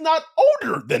it is not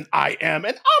older than I am,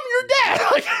 and I'm your dad.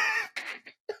 Like,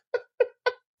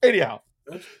 anyhow,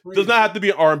 does not have to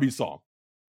be an R&B song.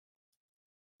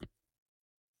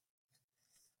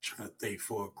 Trying to think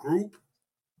for a group.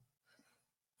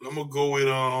 I'm gonna go with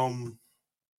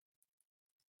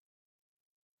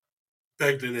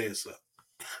Back That Ass Up.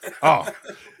 Oh,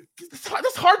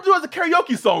 that's hard to do as a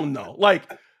karaoke song, though. Like,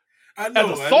 I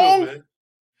know, as a song. Man.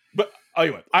 But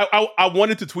anyway, I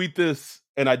wanted to tweet this,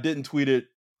 and I didn't tweet it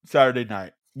Saturday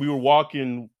night. We were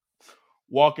walking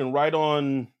right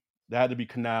on. That had to be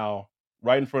Canal,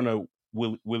 right in front of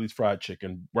Willie's Fried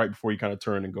Chicken, right before you kind of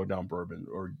turn and go down Bourbon,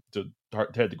 or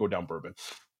had to go down Bourbon.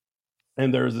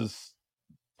 And there's this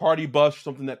party bus,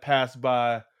 something that passed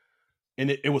by,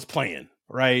 and it was playing,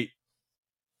 right.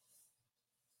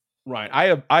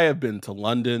 Ryan, I have been to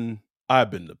London. I've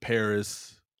been to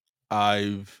Paris.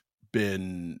 I've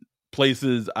been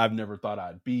places I've never thought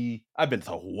I'd be. I've been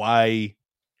to Hawaii.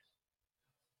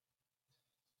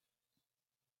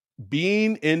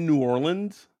 Being in New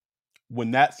Orleans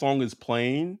when that song is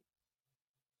playing,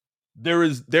 there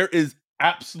is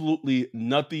absolutely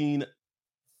nothing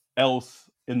else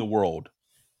in the world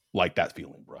like that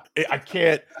feeling, bro. I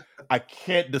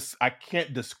can't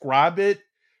describe it.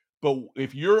 But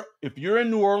if you're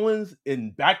in New Orleans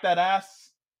and Back That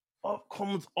Ass Up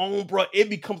comes on, bro, it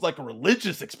becomes like a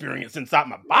religious experience inside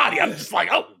my body. I'm just like,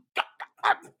 oh,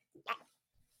 God.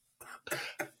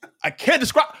 I can't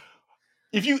describe.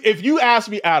 If you ask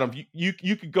me, Adam, you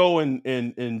could go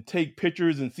and take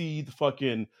pictures and see the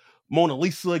fucking Mona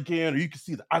Lisa again, or you can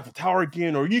see the Eiffel Tower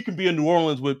again, or you can be in New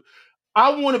Orleans with.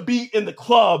 I want to be in the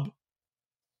club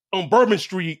on Bourbon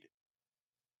Street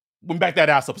when Back That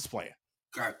Ass Up is playing.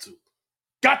 Got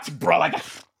to, bro. Like,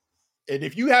 and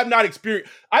if you have not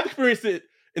experienced, I've experienced it,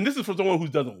 and this is for someone who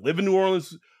doesn't live in New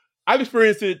Orleans. I've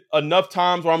experienced it enough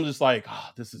times where I'm just like, oh,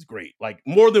 this is great. Like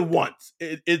more than once.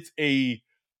 It's a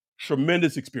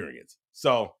tremendous experience.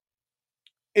 So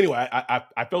anyway,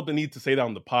 I felt the need to say that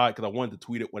on the pod because I wanted to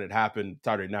tweet it when it happened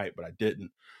Saturday night, but I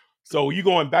didn't. So you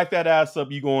going Back That Ass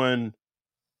Up, you going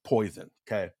Poison.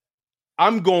 Okay.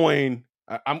 I'm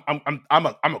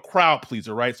a crowd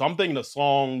pleaser, right? So I'm thinking of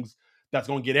songs that's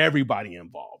gonna get everybody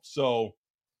involved. So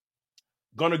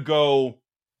gonna go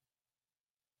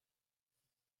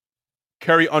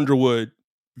Carrie Underwood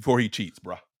Before He Cheats,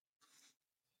 bro.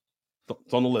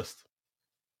 It's on the list.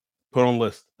 Put it on the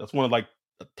list. That's one of like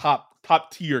the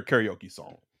top tier karaoke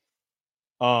song.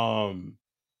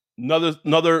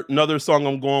 Another song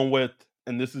I'm going with,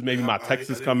 and this is maybe my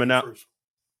Texas coming out.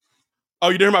 Oh,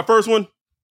 you didn't hear my first one?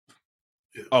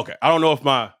 Yeah. Okay. I don't know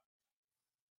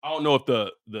if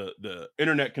the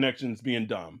internet connection's being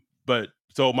dumb, but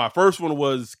so my first one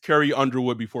was Carrie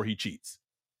Underwood Before He Cheats.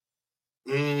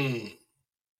 See,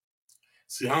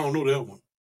 I don't know that one.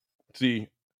 See,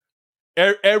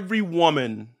 every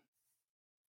woman,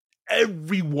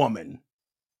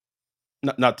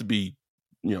 not to be,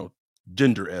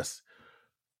 gender-esque,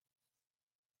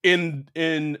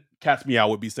 in Cat's Meow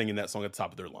would be singing that song at the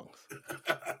top of their lungs.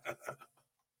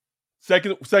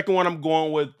 Second one I'm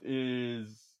going with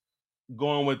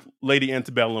Lady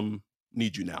Antebellum,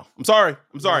 Need You Now. I'm sorry.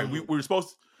 We're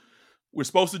supposed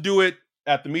to do it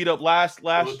at the meetup last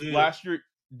year.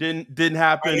 Didn't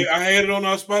happen. I had it on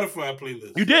our Spotify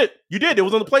playlist. You did. It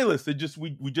was on the playlist. It just we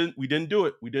didn't do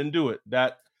it. We didn't do it.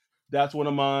 That's one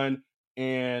of mine.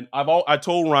 And I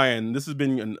told Ryan, this has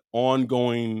been an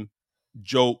ongoing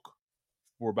joke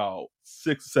for about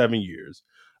 6 or 7 years.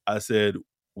 I said,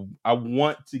 I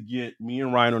want to get me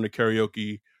and Ryan on the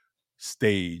karaoke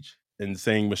stage and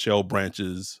sing Michelle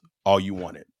Branch's "All You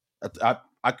Wanted." I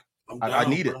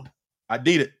need it. I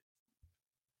need it.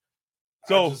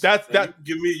 So that's that.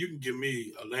 You can give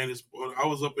me Alanis. I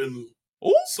was up in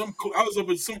some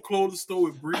clothing store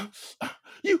with Bree.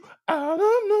 And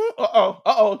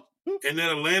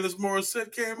then Alanis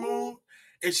Morissette came on,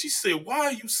 and she said, "Why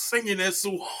are you singing that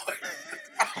so hard?"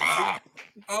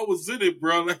 I was in it,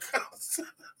 bro. Like,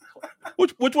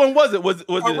 which one was it? Was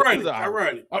I write it.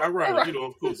 You know,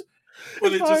 of course.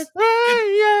 But it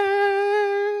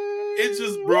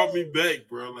just brought me back,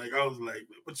 bro. Like, I was like,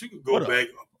 but you can go back,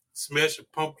 Smashing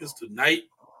Pumpkins tonight.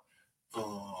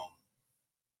 What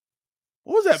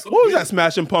was that? What was that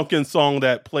Smashing Pumpkins song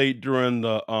that played during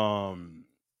the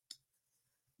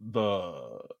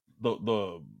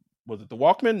was it the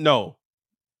Walkman? No,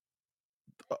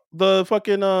 the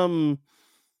fucking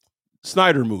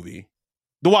Snyder movie,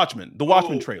 The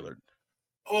Watchmen trailer.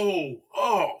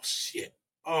 Oh shit.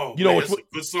 Oh, you know, it's a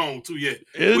good song too. Yeah,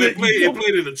 it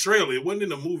played in the trailer. It wasn't in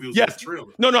the movie. It was in the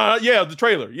trailer. No, yeah, the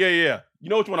trailer. Yeah. You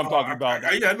know which one I'm talking about?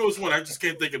 I know which one. I just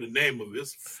can't think of the name of it.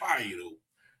 It's fire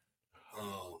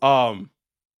though.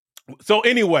 So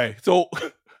anyway,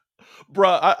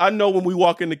 bruh, I know when we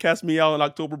walk into Cast Me Out in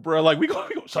October, bruh, like we gonna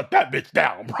shut that bitch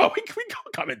down, bro. We gonna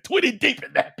come in 20 deep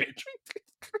in that bitch.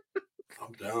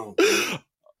 I'm down.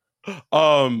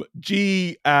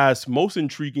 G asks, most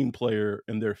intriguing player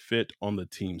and their fit on the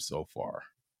team so far.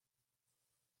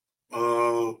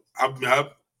 I'm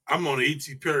on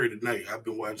A.T. Perry tonight. I've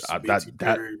been watching some A.T.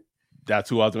 Perry. That's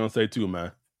who I was gonna say too,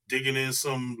 man. Digging in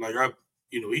some,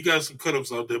 he got some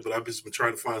cut-ups out there, but I've just been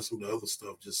trying to find some of the other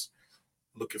stuff. Just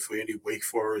looking for any Wake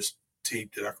Forest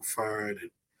tape that I could find. And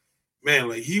man,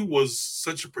 like, he was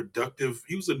such a productive.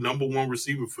 He was the number one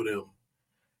receiver for them.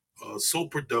 So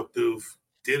productive.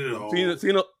 Did it all.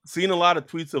 Seen a lot of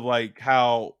tweets of like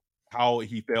how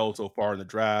he failed so far in the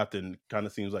draft, and kind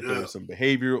of seems like there was some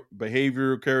behavior,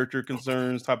 character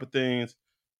concerns, type of things.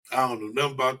 I don't know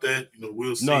nothing about that.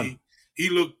 We'll see. None. He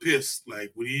looked pissed.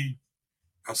 Like when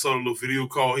I saw a little video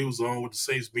call he was on with the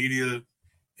Saints media, and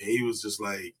he was just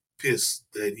like pissed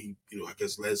that he, I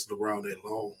guess lasted around that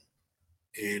long.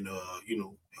 And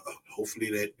hopefully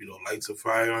that, lights a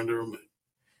fire under him and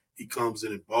he comes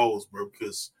in and balls, bro,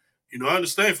 because I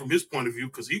understand from his point of view,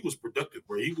 because he was productive,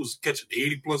 bro. He was catching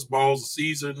 80-plus balls a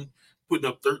season, putting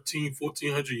up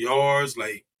 1,400 yards.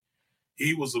 Like,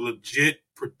 he was a legit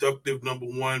productive number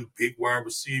one big wide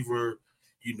receiver.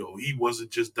 He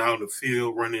wasn't just down the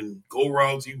field running go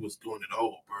routes. He was doing it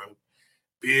all, bro.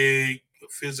 Big,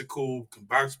 physical, can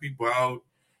box people out.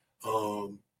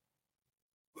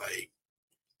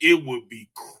 It would be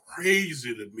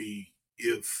crazy to me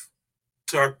if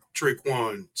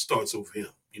Traquan starts over him.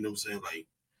 You know what I'm saying? Like,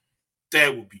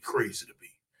 that would be crazy to me.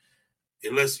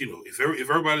 Unless, if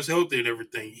everybody's healthy and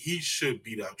everything, he should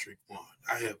beat out Traquan.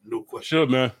 I have no question.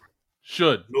 Should, man.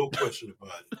 Should. No question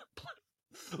about it.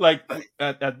 Like,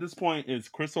 at this point, it's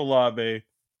Chris Olave,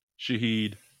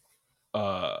 Shaheed,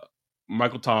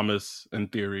 Michael Thomas, in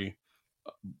theory,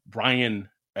 Brian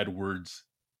Edwards,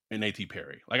 and A.T.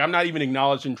 Perry. Like, I'm not even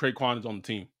acknowledging Traquan is on the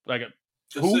team. Like,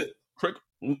 who? It.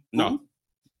 No.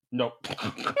 No.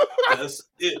 That's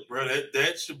it, bro.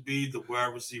 That should be the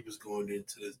wide receivers going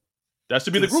into this. That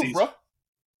should be the group, season. Bro.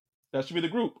 That should be the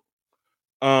group.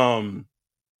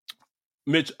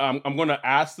 Mitch, I'm going to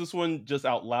ask this one just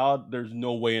out loud. There's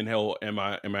no way in hell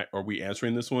are we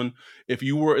answering this one. If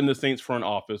you were in the Saints front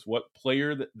office, what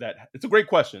player that it's a great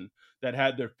question, that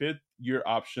had their 5th-year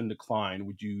option decline,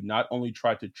 would you not only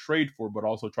try to trade for, but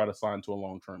also try to sign to a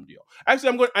long-term deal?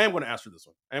 Actually, I am going to answer this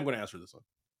one.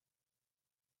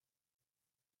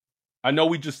 I know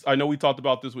we talked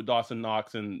about this with Dawson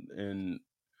Knox, and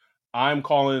I'm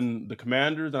calling the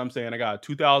Commanders, and I'm saying I got a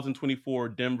 2024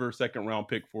 Denver 2nd-round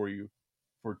pick for you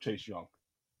for Chase Young.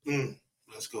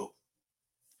 Let's go.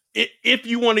 If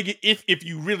you want to get, if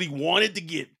you really wanted to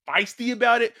get feisty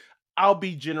about it, I'll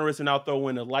be generous and I'll throw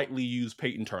in a lightly used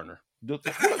Peyton Turner.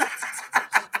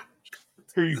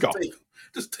 Here you go.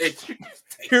 Just take him.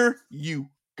 Here you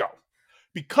go.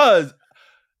 Because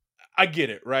I get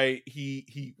it, right?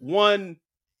 He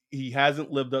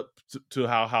hasn't lived up to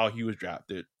how he was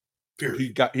drafted.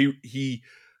 Period. He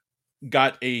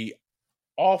got a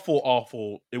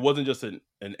awful. It wasn't just an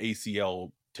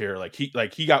ACL tear. Like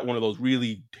he got one of those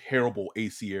really terrible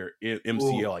ACL,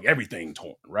 MCL, like everything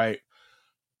torn, right?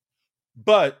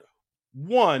 But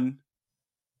one,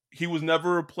 he was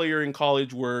never a player in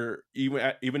college where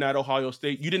even at Ohio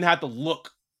State, you didn't have to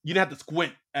look, you didn't have to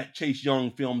squint at Chase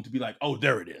Young film to be like, oh,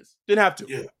 there it is. Didn't have to.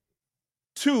 Yeah.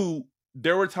 Two,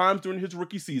 there were times during his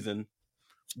rookie season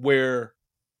where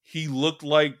he looked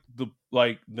like the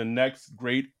next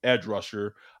great edge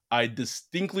rusher. I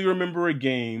distinctly remember a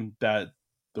game that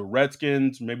the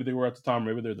Redskins, maybe they were at the time,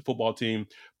 maybe they're the football team,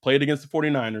 played against the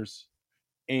 49ers,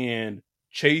 and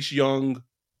Chase Young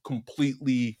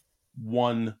completely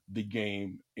won the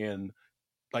game and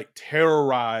like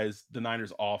terrorized the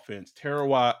Niners offense,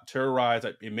 terrorized.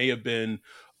 It may have been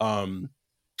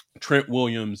Trent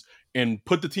Williams, and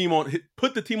put the team on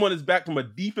his back from a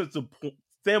defensive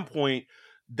standpoint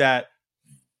that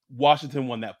Washington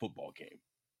won that football game.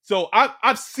 So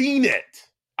I've seen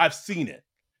it.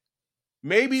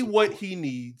 Maybe what he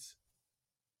needs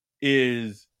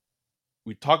is,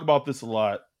 we talk about this a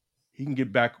lot, he can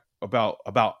get back about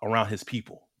around his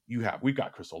people. We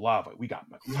got Chris Olave, we got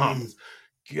Michael Thomas.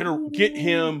 Get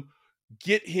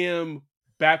him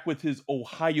back with his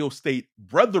Ohio State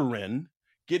brethren.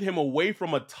 Get him away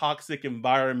from a toxic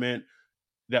environment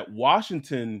that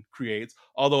Washington creates.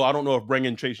 Although I don't know if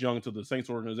bringing Chase Young to the Saints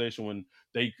organization when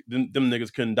them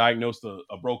niggas couldn't diagnose a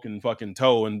broken fucking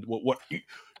toe and what.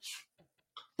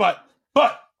 But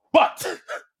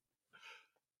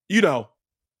you know,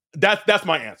 that's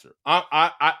my answer.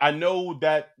 I know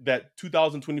that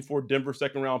 2024 Denver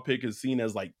second round pick is seen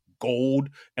as like gold,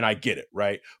 and I get it,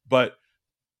 right? But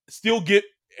still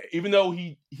even though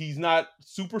he's not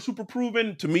super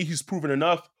proven, to me he's proven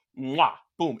enough. Mwah,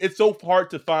 boom. It's so hard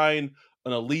to find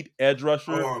an elite edge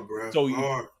rusher. Hard, bro.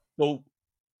 So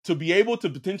to be able to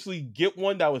potentially get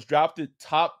one that was drafted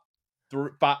top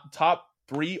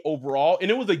 3 overall,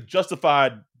 and it was a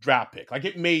justified draft pick. Like,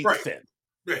 it made sense.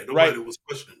 Yeah, nobody was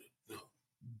questioning it. No.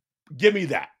 Give me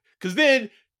that. Because then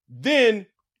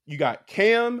you got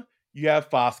Cam, you have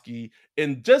Foskey,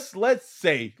 and just let's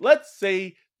say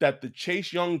that the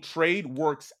Chase Young trade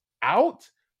works out.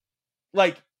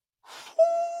 Like,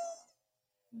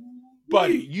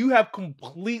 buddy, you have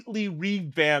completely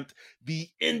revamped the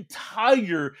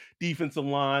entire defensive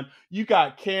line. You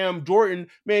got Cam Jordan,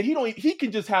 man. He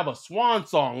can just have a swan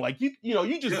song. Like, you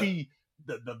just be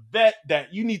the vet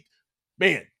that you need.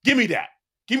 Man, give me that.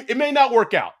 It may not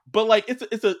work out, but like it's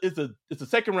a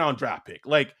second round draft pick.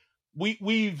 Like,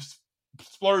 we've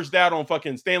splurged out on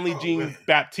fucking Stanley Jean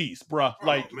Baptiste, bruh.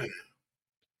 Like,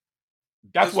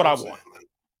 that's what I want. Like,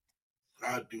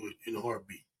 I'd do it in a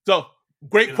heartbeat. So,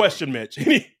 great question, Mitch.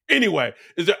 Anyway,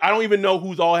 I don't even know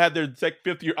who's all had their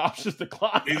 5th year options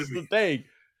decline. That's the thing.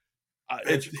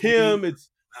 It's him. It's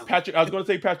Patrick. I was going to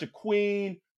say Patrick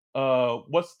Queen.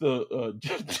 What's the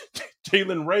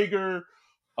Jalen Reagor?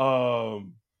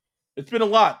 It's been a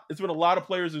lot. It's been a lot of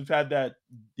players who've had that,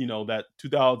 that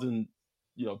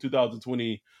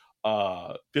 2020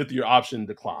 5th year option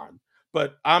decline.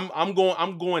 But I'm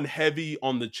going heavy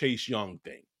on the Chase Young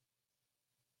thing.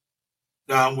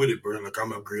 Nah, I'm with it, bro. Like,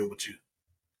 I'm agreeing with you.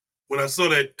 When I saw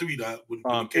that tweet out, when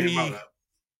it came out.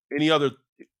 Any other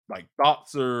like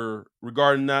thoughts or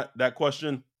regarding that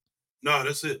question? No,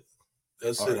 that's it.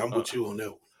 That's it. I'm with you on that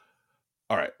one.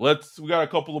 All right, we got a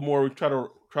couple of more. We try to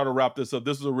wrap this up.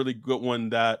 This is a really good one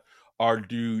that our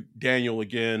dude Daniel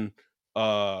again.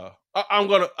 I'm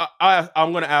gonna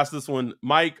ask this one.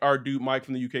 Mike, our dude Mike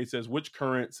from the UK says, which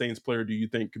current Saints player do you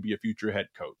think could be a future head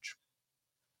coach?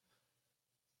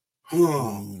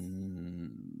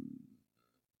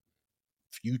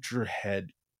 Future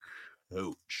head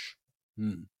coach.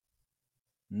 It's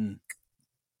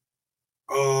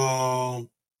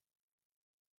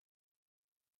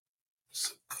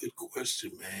a good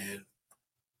question, man.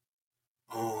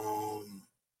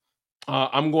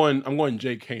 I'm going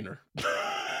Jake Haener.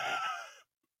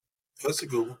 That's a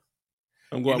good one.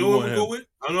 I know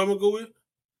I'm gonna go with?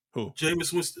 Who?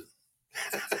 Jameis Winston.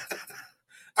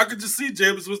 I could just see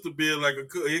Jameis Winston being like a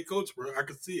head coach, bro. I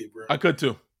could see it, bro. I could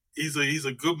too. He's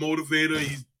a good motivator.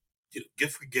 He's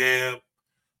good for gab,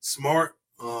 smart.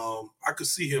 I could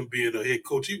see him being a head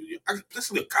coach,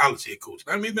 especially a college head coach.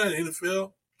 Maybe not in the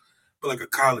NFL, but like a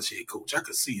college head coach. I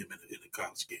could see him in a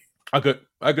college game. I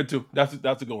could too. That's a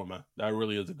good one, man. That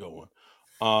really is a good one.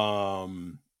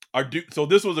 Our dude. So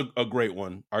this was a great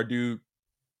one. Our dude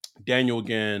Daniel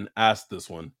again asked this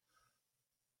one.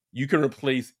 You can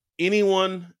replace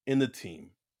anyone in the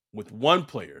team with one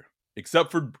player,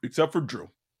 except for Drew,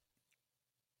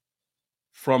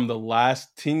 from the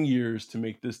last 10 years to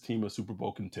make this team a Super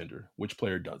Bowl contender. Which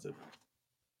player does it?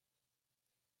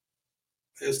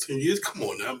 Last 10 years? Come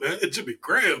on now, man. Jimmy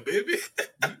Graham, baby.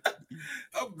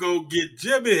 I'm going to get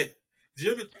Jimmy.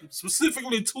 Jimmy,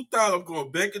 specifically 2000. I'm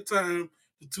going back in time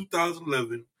to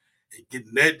 2011 and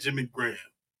getting that Jimmy Graham.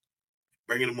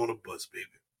 Bringing him on a bus, baby.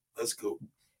 Let's go.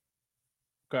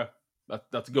 Okay.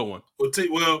 That's a good one.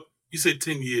 Well, you said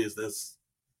 10 years.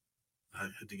 I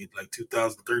had to get like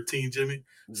 2013 Jimmy.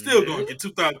 Still going to get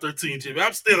 2013 Jimmy.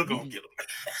 I'm still going to get him.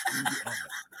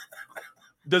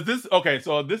 Does this okay?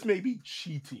 So this may be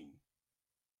cheating.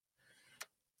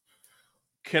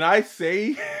 Can I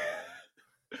say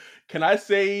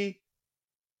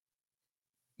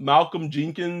Malcolm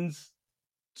Jenkins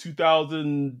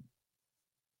 2000?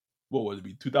 What would it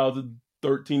be?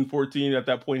 2013, 14. At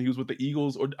that point, he was with the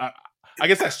Eagles, or I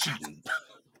guess that's cheating.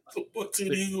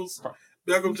 14 Eagles.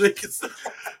 Malcolm Jenkins.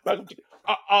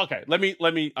 Okay, let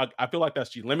me. I feel like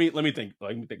that's cheating. Let me think.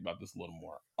 Let me think about this a little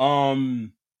more.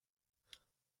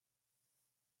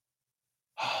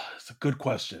 It's a good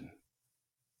question.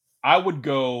 I would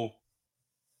go.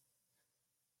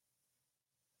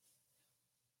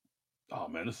 Oh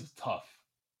man, this is tough.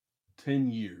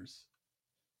 10 years.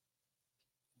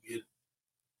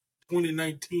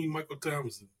 2019 Michael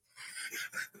Thompson.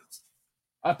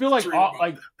 I feel like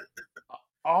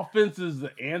offense is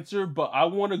the answer, but I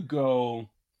want to go.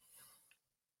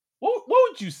 What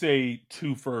would you say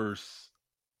Twofer's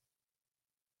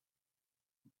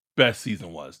best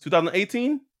season was?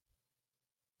 2018?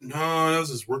 No, that was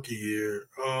his rookie year.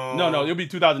 No, it'll be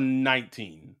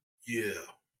 2019. Yeah.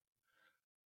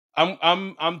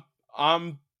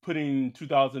 I'm putting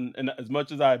 2000, and as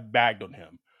much as I bagged on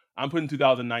him, I'm putting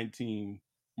 2019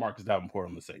 Marcus Davenport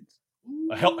on the Saints.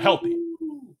 A healthy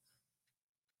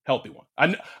one.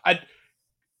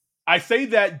 I say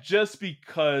that just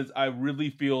because I really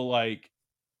feel like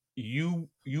you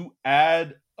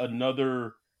add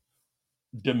another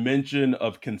dimension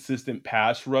of consistent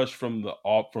pass rush from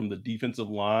the defensive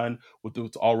line with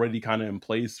what's already kind of in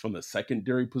place from the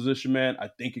secondary position, man. I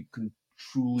think it can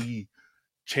truly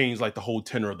change like the whole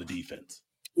tenor of the defense.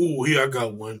 Ooh, here I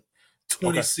got one.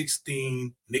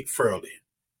 2016 Nick Fairley.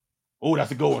 Oh,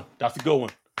 that's a good one.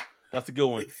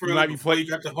 Nick Fairley, you might be playing.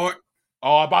 You got the heart.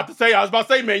 Oh, I was about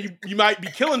to say, man, you might be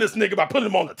killing this nigga by putting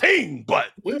him on the team, but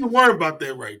we don't worry about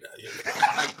that right now.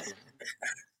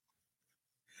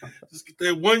 Just get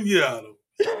that 1 year out of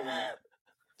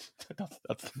him.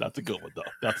 That's a good one though.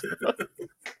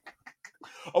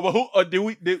 Oh, but who hold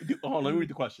on, let me read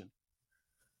the question.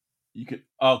 You could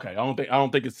okay. I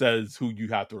don't think it says who you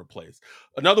have to replace.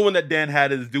 Another one that Dan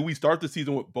had is: do we start the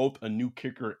season with both a new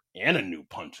kicker and a new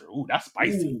puncher? Ooh, that's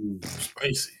spicy. Ooh,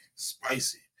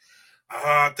 spicy.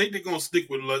 I think they're gonna stick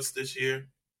with Lutz this year,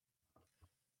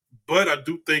 but I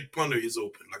do think punter is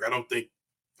open.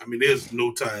 There's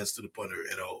no ties to the punter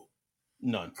at all.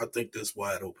 None. I think that's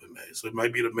wide open, man. So it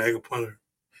might be the MAGA punter.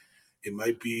 It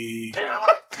might be.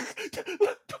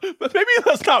 But maybe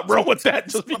let's not run with that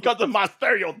just because of my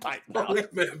stereotype. Bro,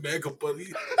 that man MAGA punter.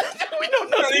 We don't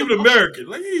know. Not even American.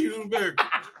 Like, he ain't even American.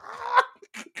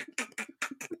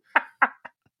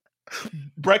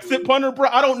 Brexit punter, bro.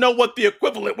 I don't know what the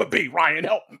equivalent would be. Ryan,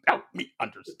 help me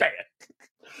understand.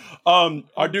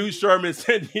 Our dude Sherman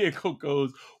San Diego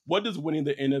goes, what does winning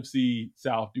the NFC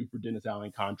South do for Dennis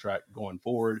Allen contract going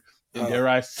forward? And dare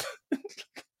I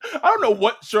don't know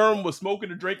what Sherman was smoking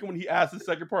or drinking when he asked the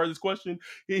second part of this question.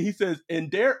 He says,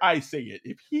 and dare I say it,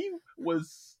 if he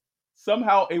was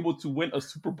somehow able to win a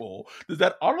Super Bowl, does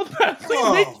that automatically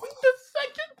make me the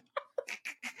second?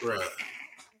 Bruh.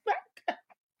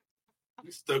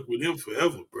 You stuck with him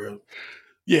forever, bro.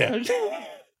 Yeah.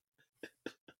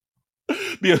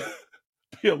 be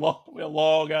a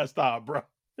long ass time, bro.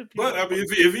 But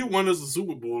if he won us a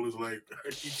Super Bowl, it's like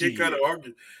you can't kind of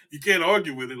argue. You can't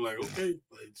argue with it. Like, okay,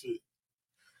 like shit.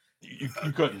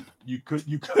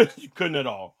 You couldn't at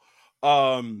all.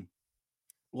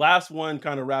 Last one,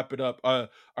 kind of wrap it up.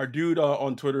 Our dude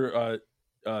on Twitter,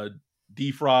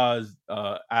 Defroz,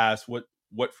 asked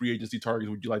what free agency targets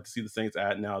would you like to see the Saints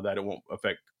at now that it won't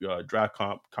affect draft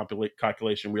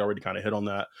calculation? We already kind of hit on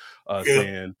that,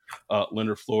 saying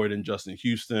Leonard Floyd and Justin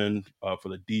Houston for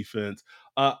the defense.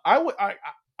 I would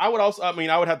also,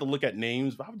 I would have to look at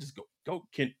names, but I would just go.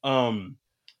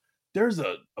 There's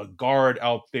a guard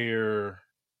out there.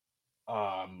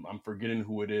 I'm forgetting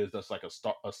who it is. That's like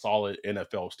a solid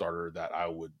NFL starter that I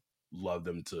would love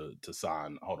them to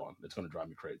sign. Hold on, it's going to drive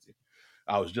me crazy.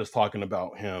 I was just talking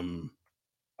about him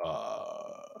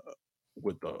uh,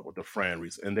 with the friend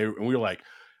recently, and we were like,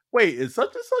 "Wait, is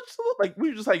such and such still, like we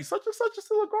were just like such and such is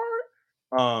still a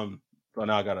guard?" So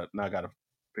now I gotta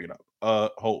pick it up.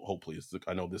 Hold please.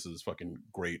 I know this is fucking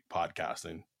great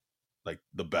podcasting, like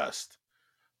the best.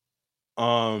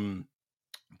 Um,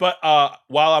 but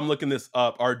while I'm looking this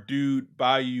up, our dude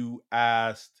Bayou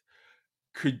asked,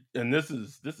 and this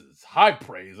is high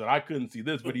praise, and I couldn't see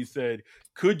this, but he said,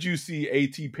 could you see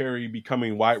A.T. Perry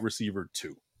becoming wide receiver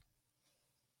 2?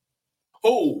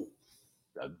 Oh,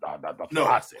 That's no,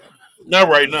 what I said. not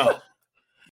right now.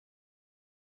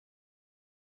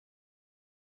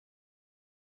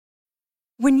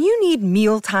 When you need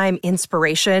mealtime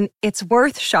inspiration, it's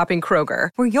worth shopping Kroger,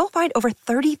 where you'll find over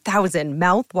 30,000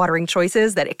 mouth-watering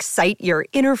choices that excite your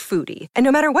inner foodie. And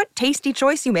no matter what tasty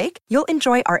choice you make, you'll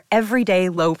enjoy our everyday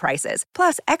low prices,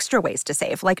 plus extra ways to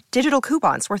save, like digital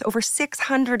coupons worth over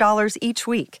 $600 each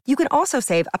week. You can also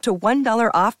save up to $1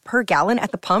 off per gallon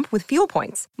at the pump with fuel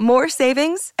points. More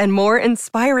savings and more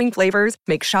inspiring flavors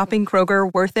make shopping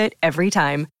Kroger worth it every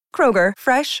time. Kroger,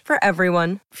 fresh for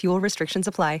everyone. Fuel restrictions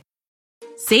apply.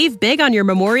 Save big on your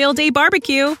Memorial Day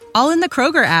barbecue, all in the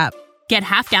Kroger app. Get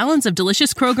half gallons of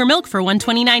delicious Kroger milk for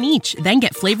 $1.29 each. Then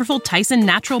get flavorful Tyson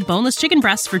natural boneless chicken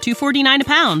breasts for $2.49 a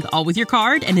pound, all with your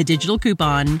card and a digital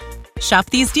coupon. Shop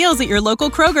these deals at your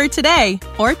local Kroger today,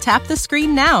 or tap the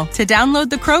screen now to download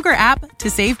the Kroger app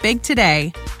to save big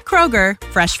today. Kroger,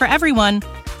 fresh for everyone.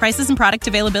 Prices and product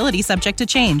availability subject to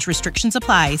change. Restrictions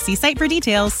apply. See site for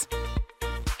details.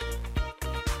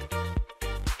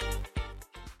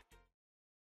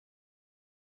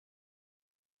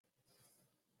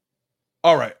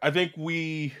 All right, I think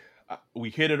we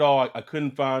hit it all. I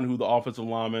couldn't find who the offensive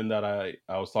lineman that I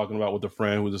was talking about with a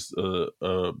friend who was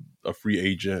a free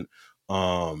agent.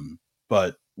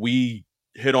 But we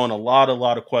hit on a lot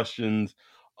of questions,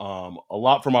 a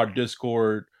lot from our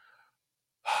Discord.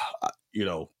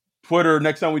 Twitter.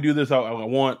 Next time we do this, I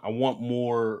want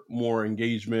more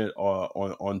engagement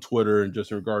on Twitter and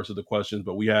just in regards to the questions.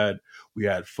 But we had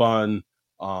fun.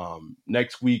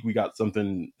 Next week we got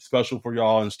something special for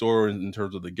y'all in store in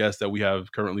terms of the guests that we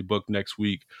have currently booked next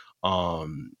week.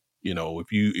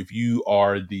 If you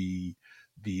are the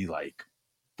like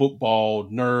football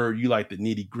nerd, you like the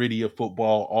nitty gritty of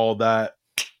football, all that,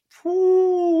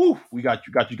 we got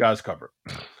you guys covered.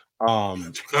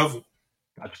 Got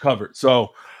you covered.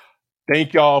 So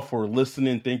thank y'all for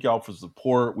listening. Thank y'all for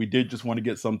support. We did just want to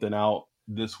get something out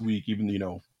this week,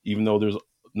 even though there's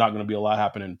not going to be a lot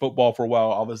happening in football for a while.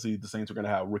 Obviously, the Saints are going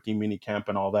to have rookie mini camp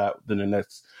and all that within the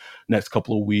next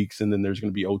couple of weeks, and then there's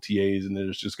going to be OTAs, and then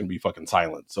there's just going to be fucking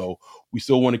silent. So we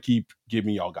still want to keep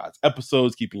giving y'all guys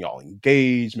episodes, keeping y'all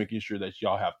engaged, making sure that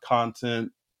y'all have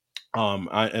content.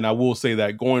 I will say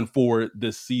that going forward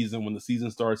this season, when the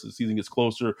season starts, the season gets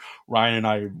closer, Ryan and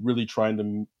I are really trying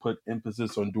to put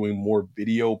emphasis on doing more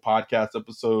video podcast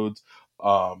episodes,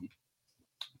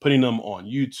 putting them on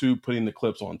YouTube, putting the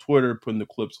clips on Twitter, putting the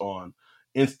clips on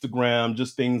Instagram,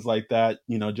 just things like that,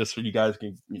 just so you guys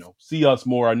can, see us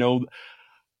more. I don't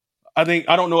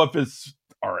know if it's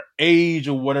our age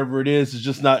or whatever it is.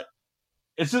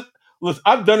 Listen,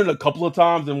 I've done it a couple of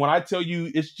times, and when I tell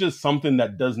you, it's just something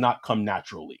that does not come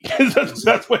naturally.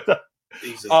 That's what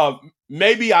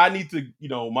maybe I need to,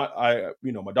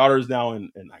 my daughter is now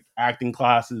in like acting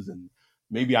classes, and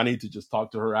maybe I need to just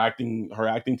talk to her acting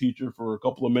teacher for a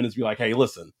couple of minutes, be like, hey,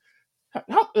 listen,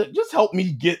 just help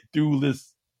me get through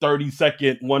this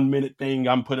 30-second, 1 minute thing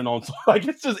I'm putting on. So like,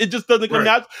 it just doesn't come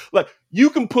natural. Like,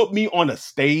 you can put me on a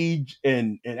stage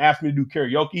and ask me to do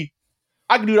karaoke.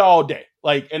 I can do that all day.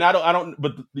 Like, and I don't,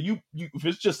 but you, if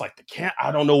it's just like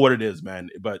I don't know what it is, man,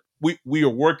 but we are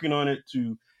working on it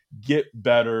to get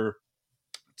better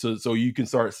so you can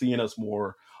start seeing us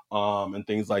more, and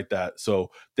things like that. So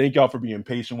thank y'all for being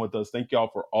patient with us. Thank y'all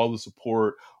for all the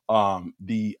support.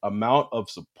 The amount of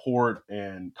support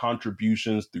and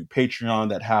contributions through Patreon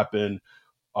that happened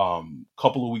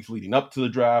couple of weeks leading up to the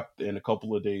draft and a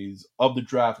couple of days of the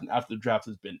draft and after the draft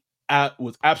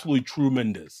was absolutely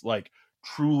tremendous. Like,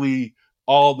 truly,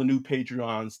 all the new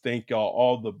Patreons, thank y'all.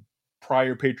 All the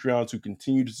prior Patreons who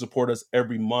continue to support us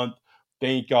every month,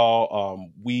 thank y'all.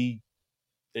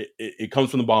 It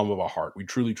comes from the bottom of our heart. We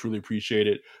truly, truly appreciate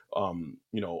it.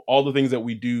 All the things that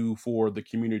we do for the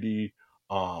community,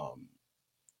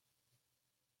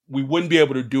 we wouldn't be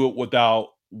able to do it without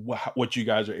what you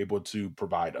guys are able to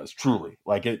provide us. Truly,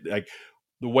 like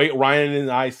the way Ryan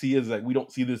and I see it is that we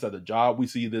don't see this as a job. We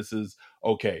see this as,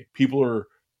 okay, people are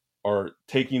are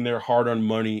taking their hard-earned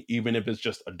money, even if it's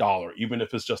just $1, even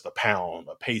if it's just a pound,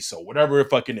 a peso, whatever it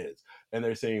fucking is. And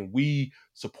they're saying, we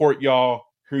support y'all.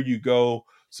 Here you go.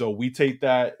 So we take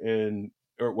that and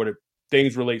or what it,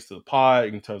 things relates to the pod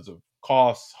in terms of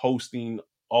costs, hosting,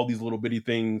 all these little bitty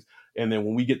things. And then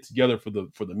when we get together for the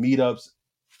meetups,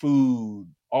 food,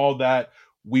 all that,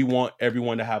 we want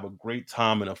everyone to have a great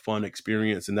time and a fun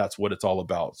experience. And that's what it's all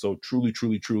about. So truly,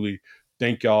 truly, truly,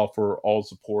 thank y'all for all the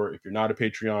support. If you're not a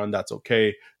Patreon, that's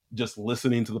okay. Just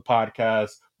listening to the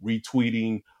podcast,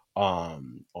 retweeting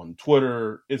on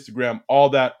Twitter, Instagram, all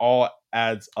that all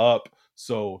adds up.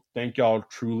 So thank y'all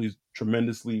truly,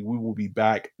 tremendously. We will be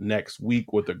back next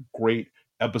week with a great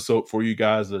episode for you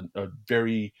guys, a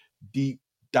very deep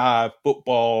dive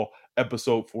football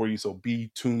episode for you. So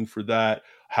be tuned for that.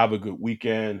 Have a good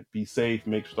weekend. Be safe.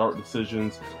 Make smart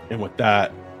decisions. And with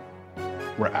that,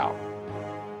 we're out.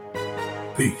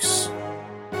 Peace.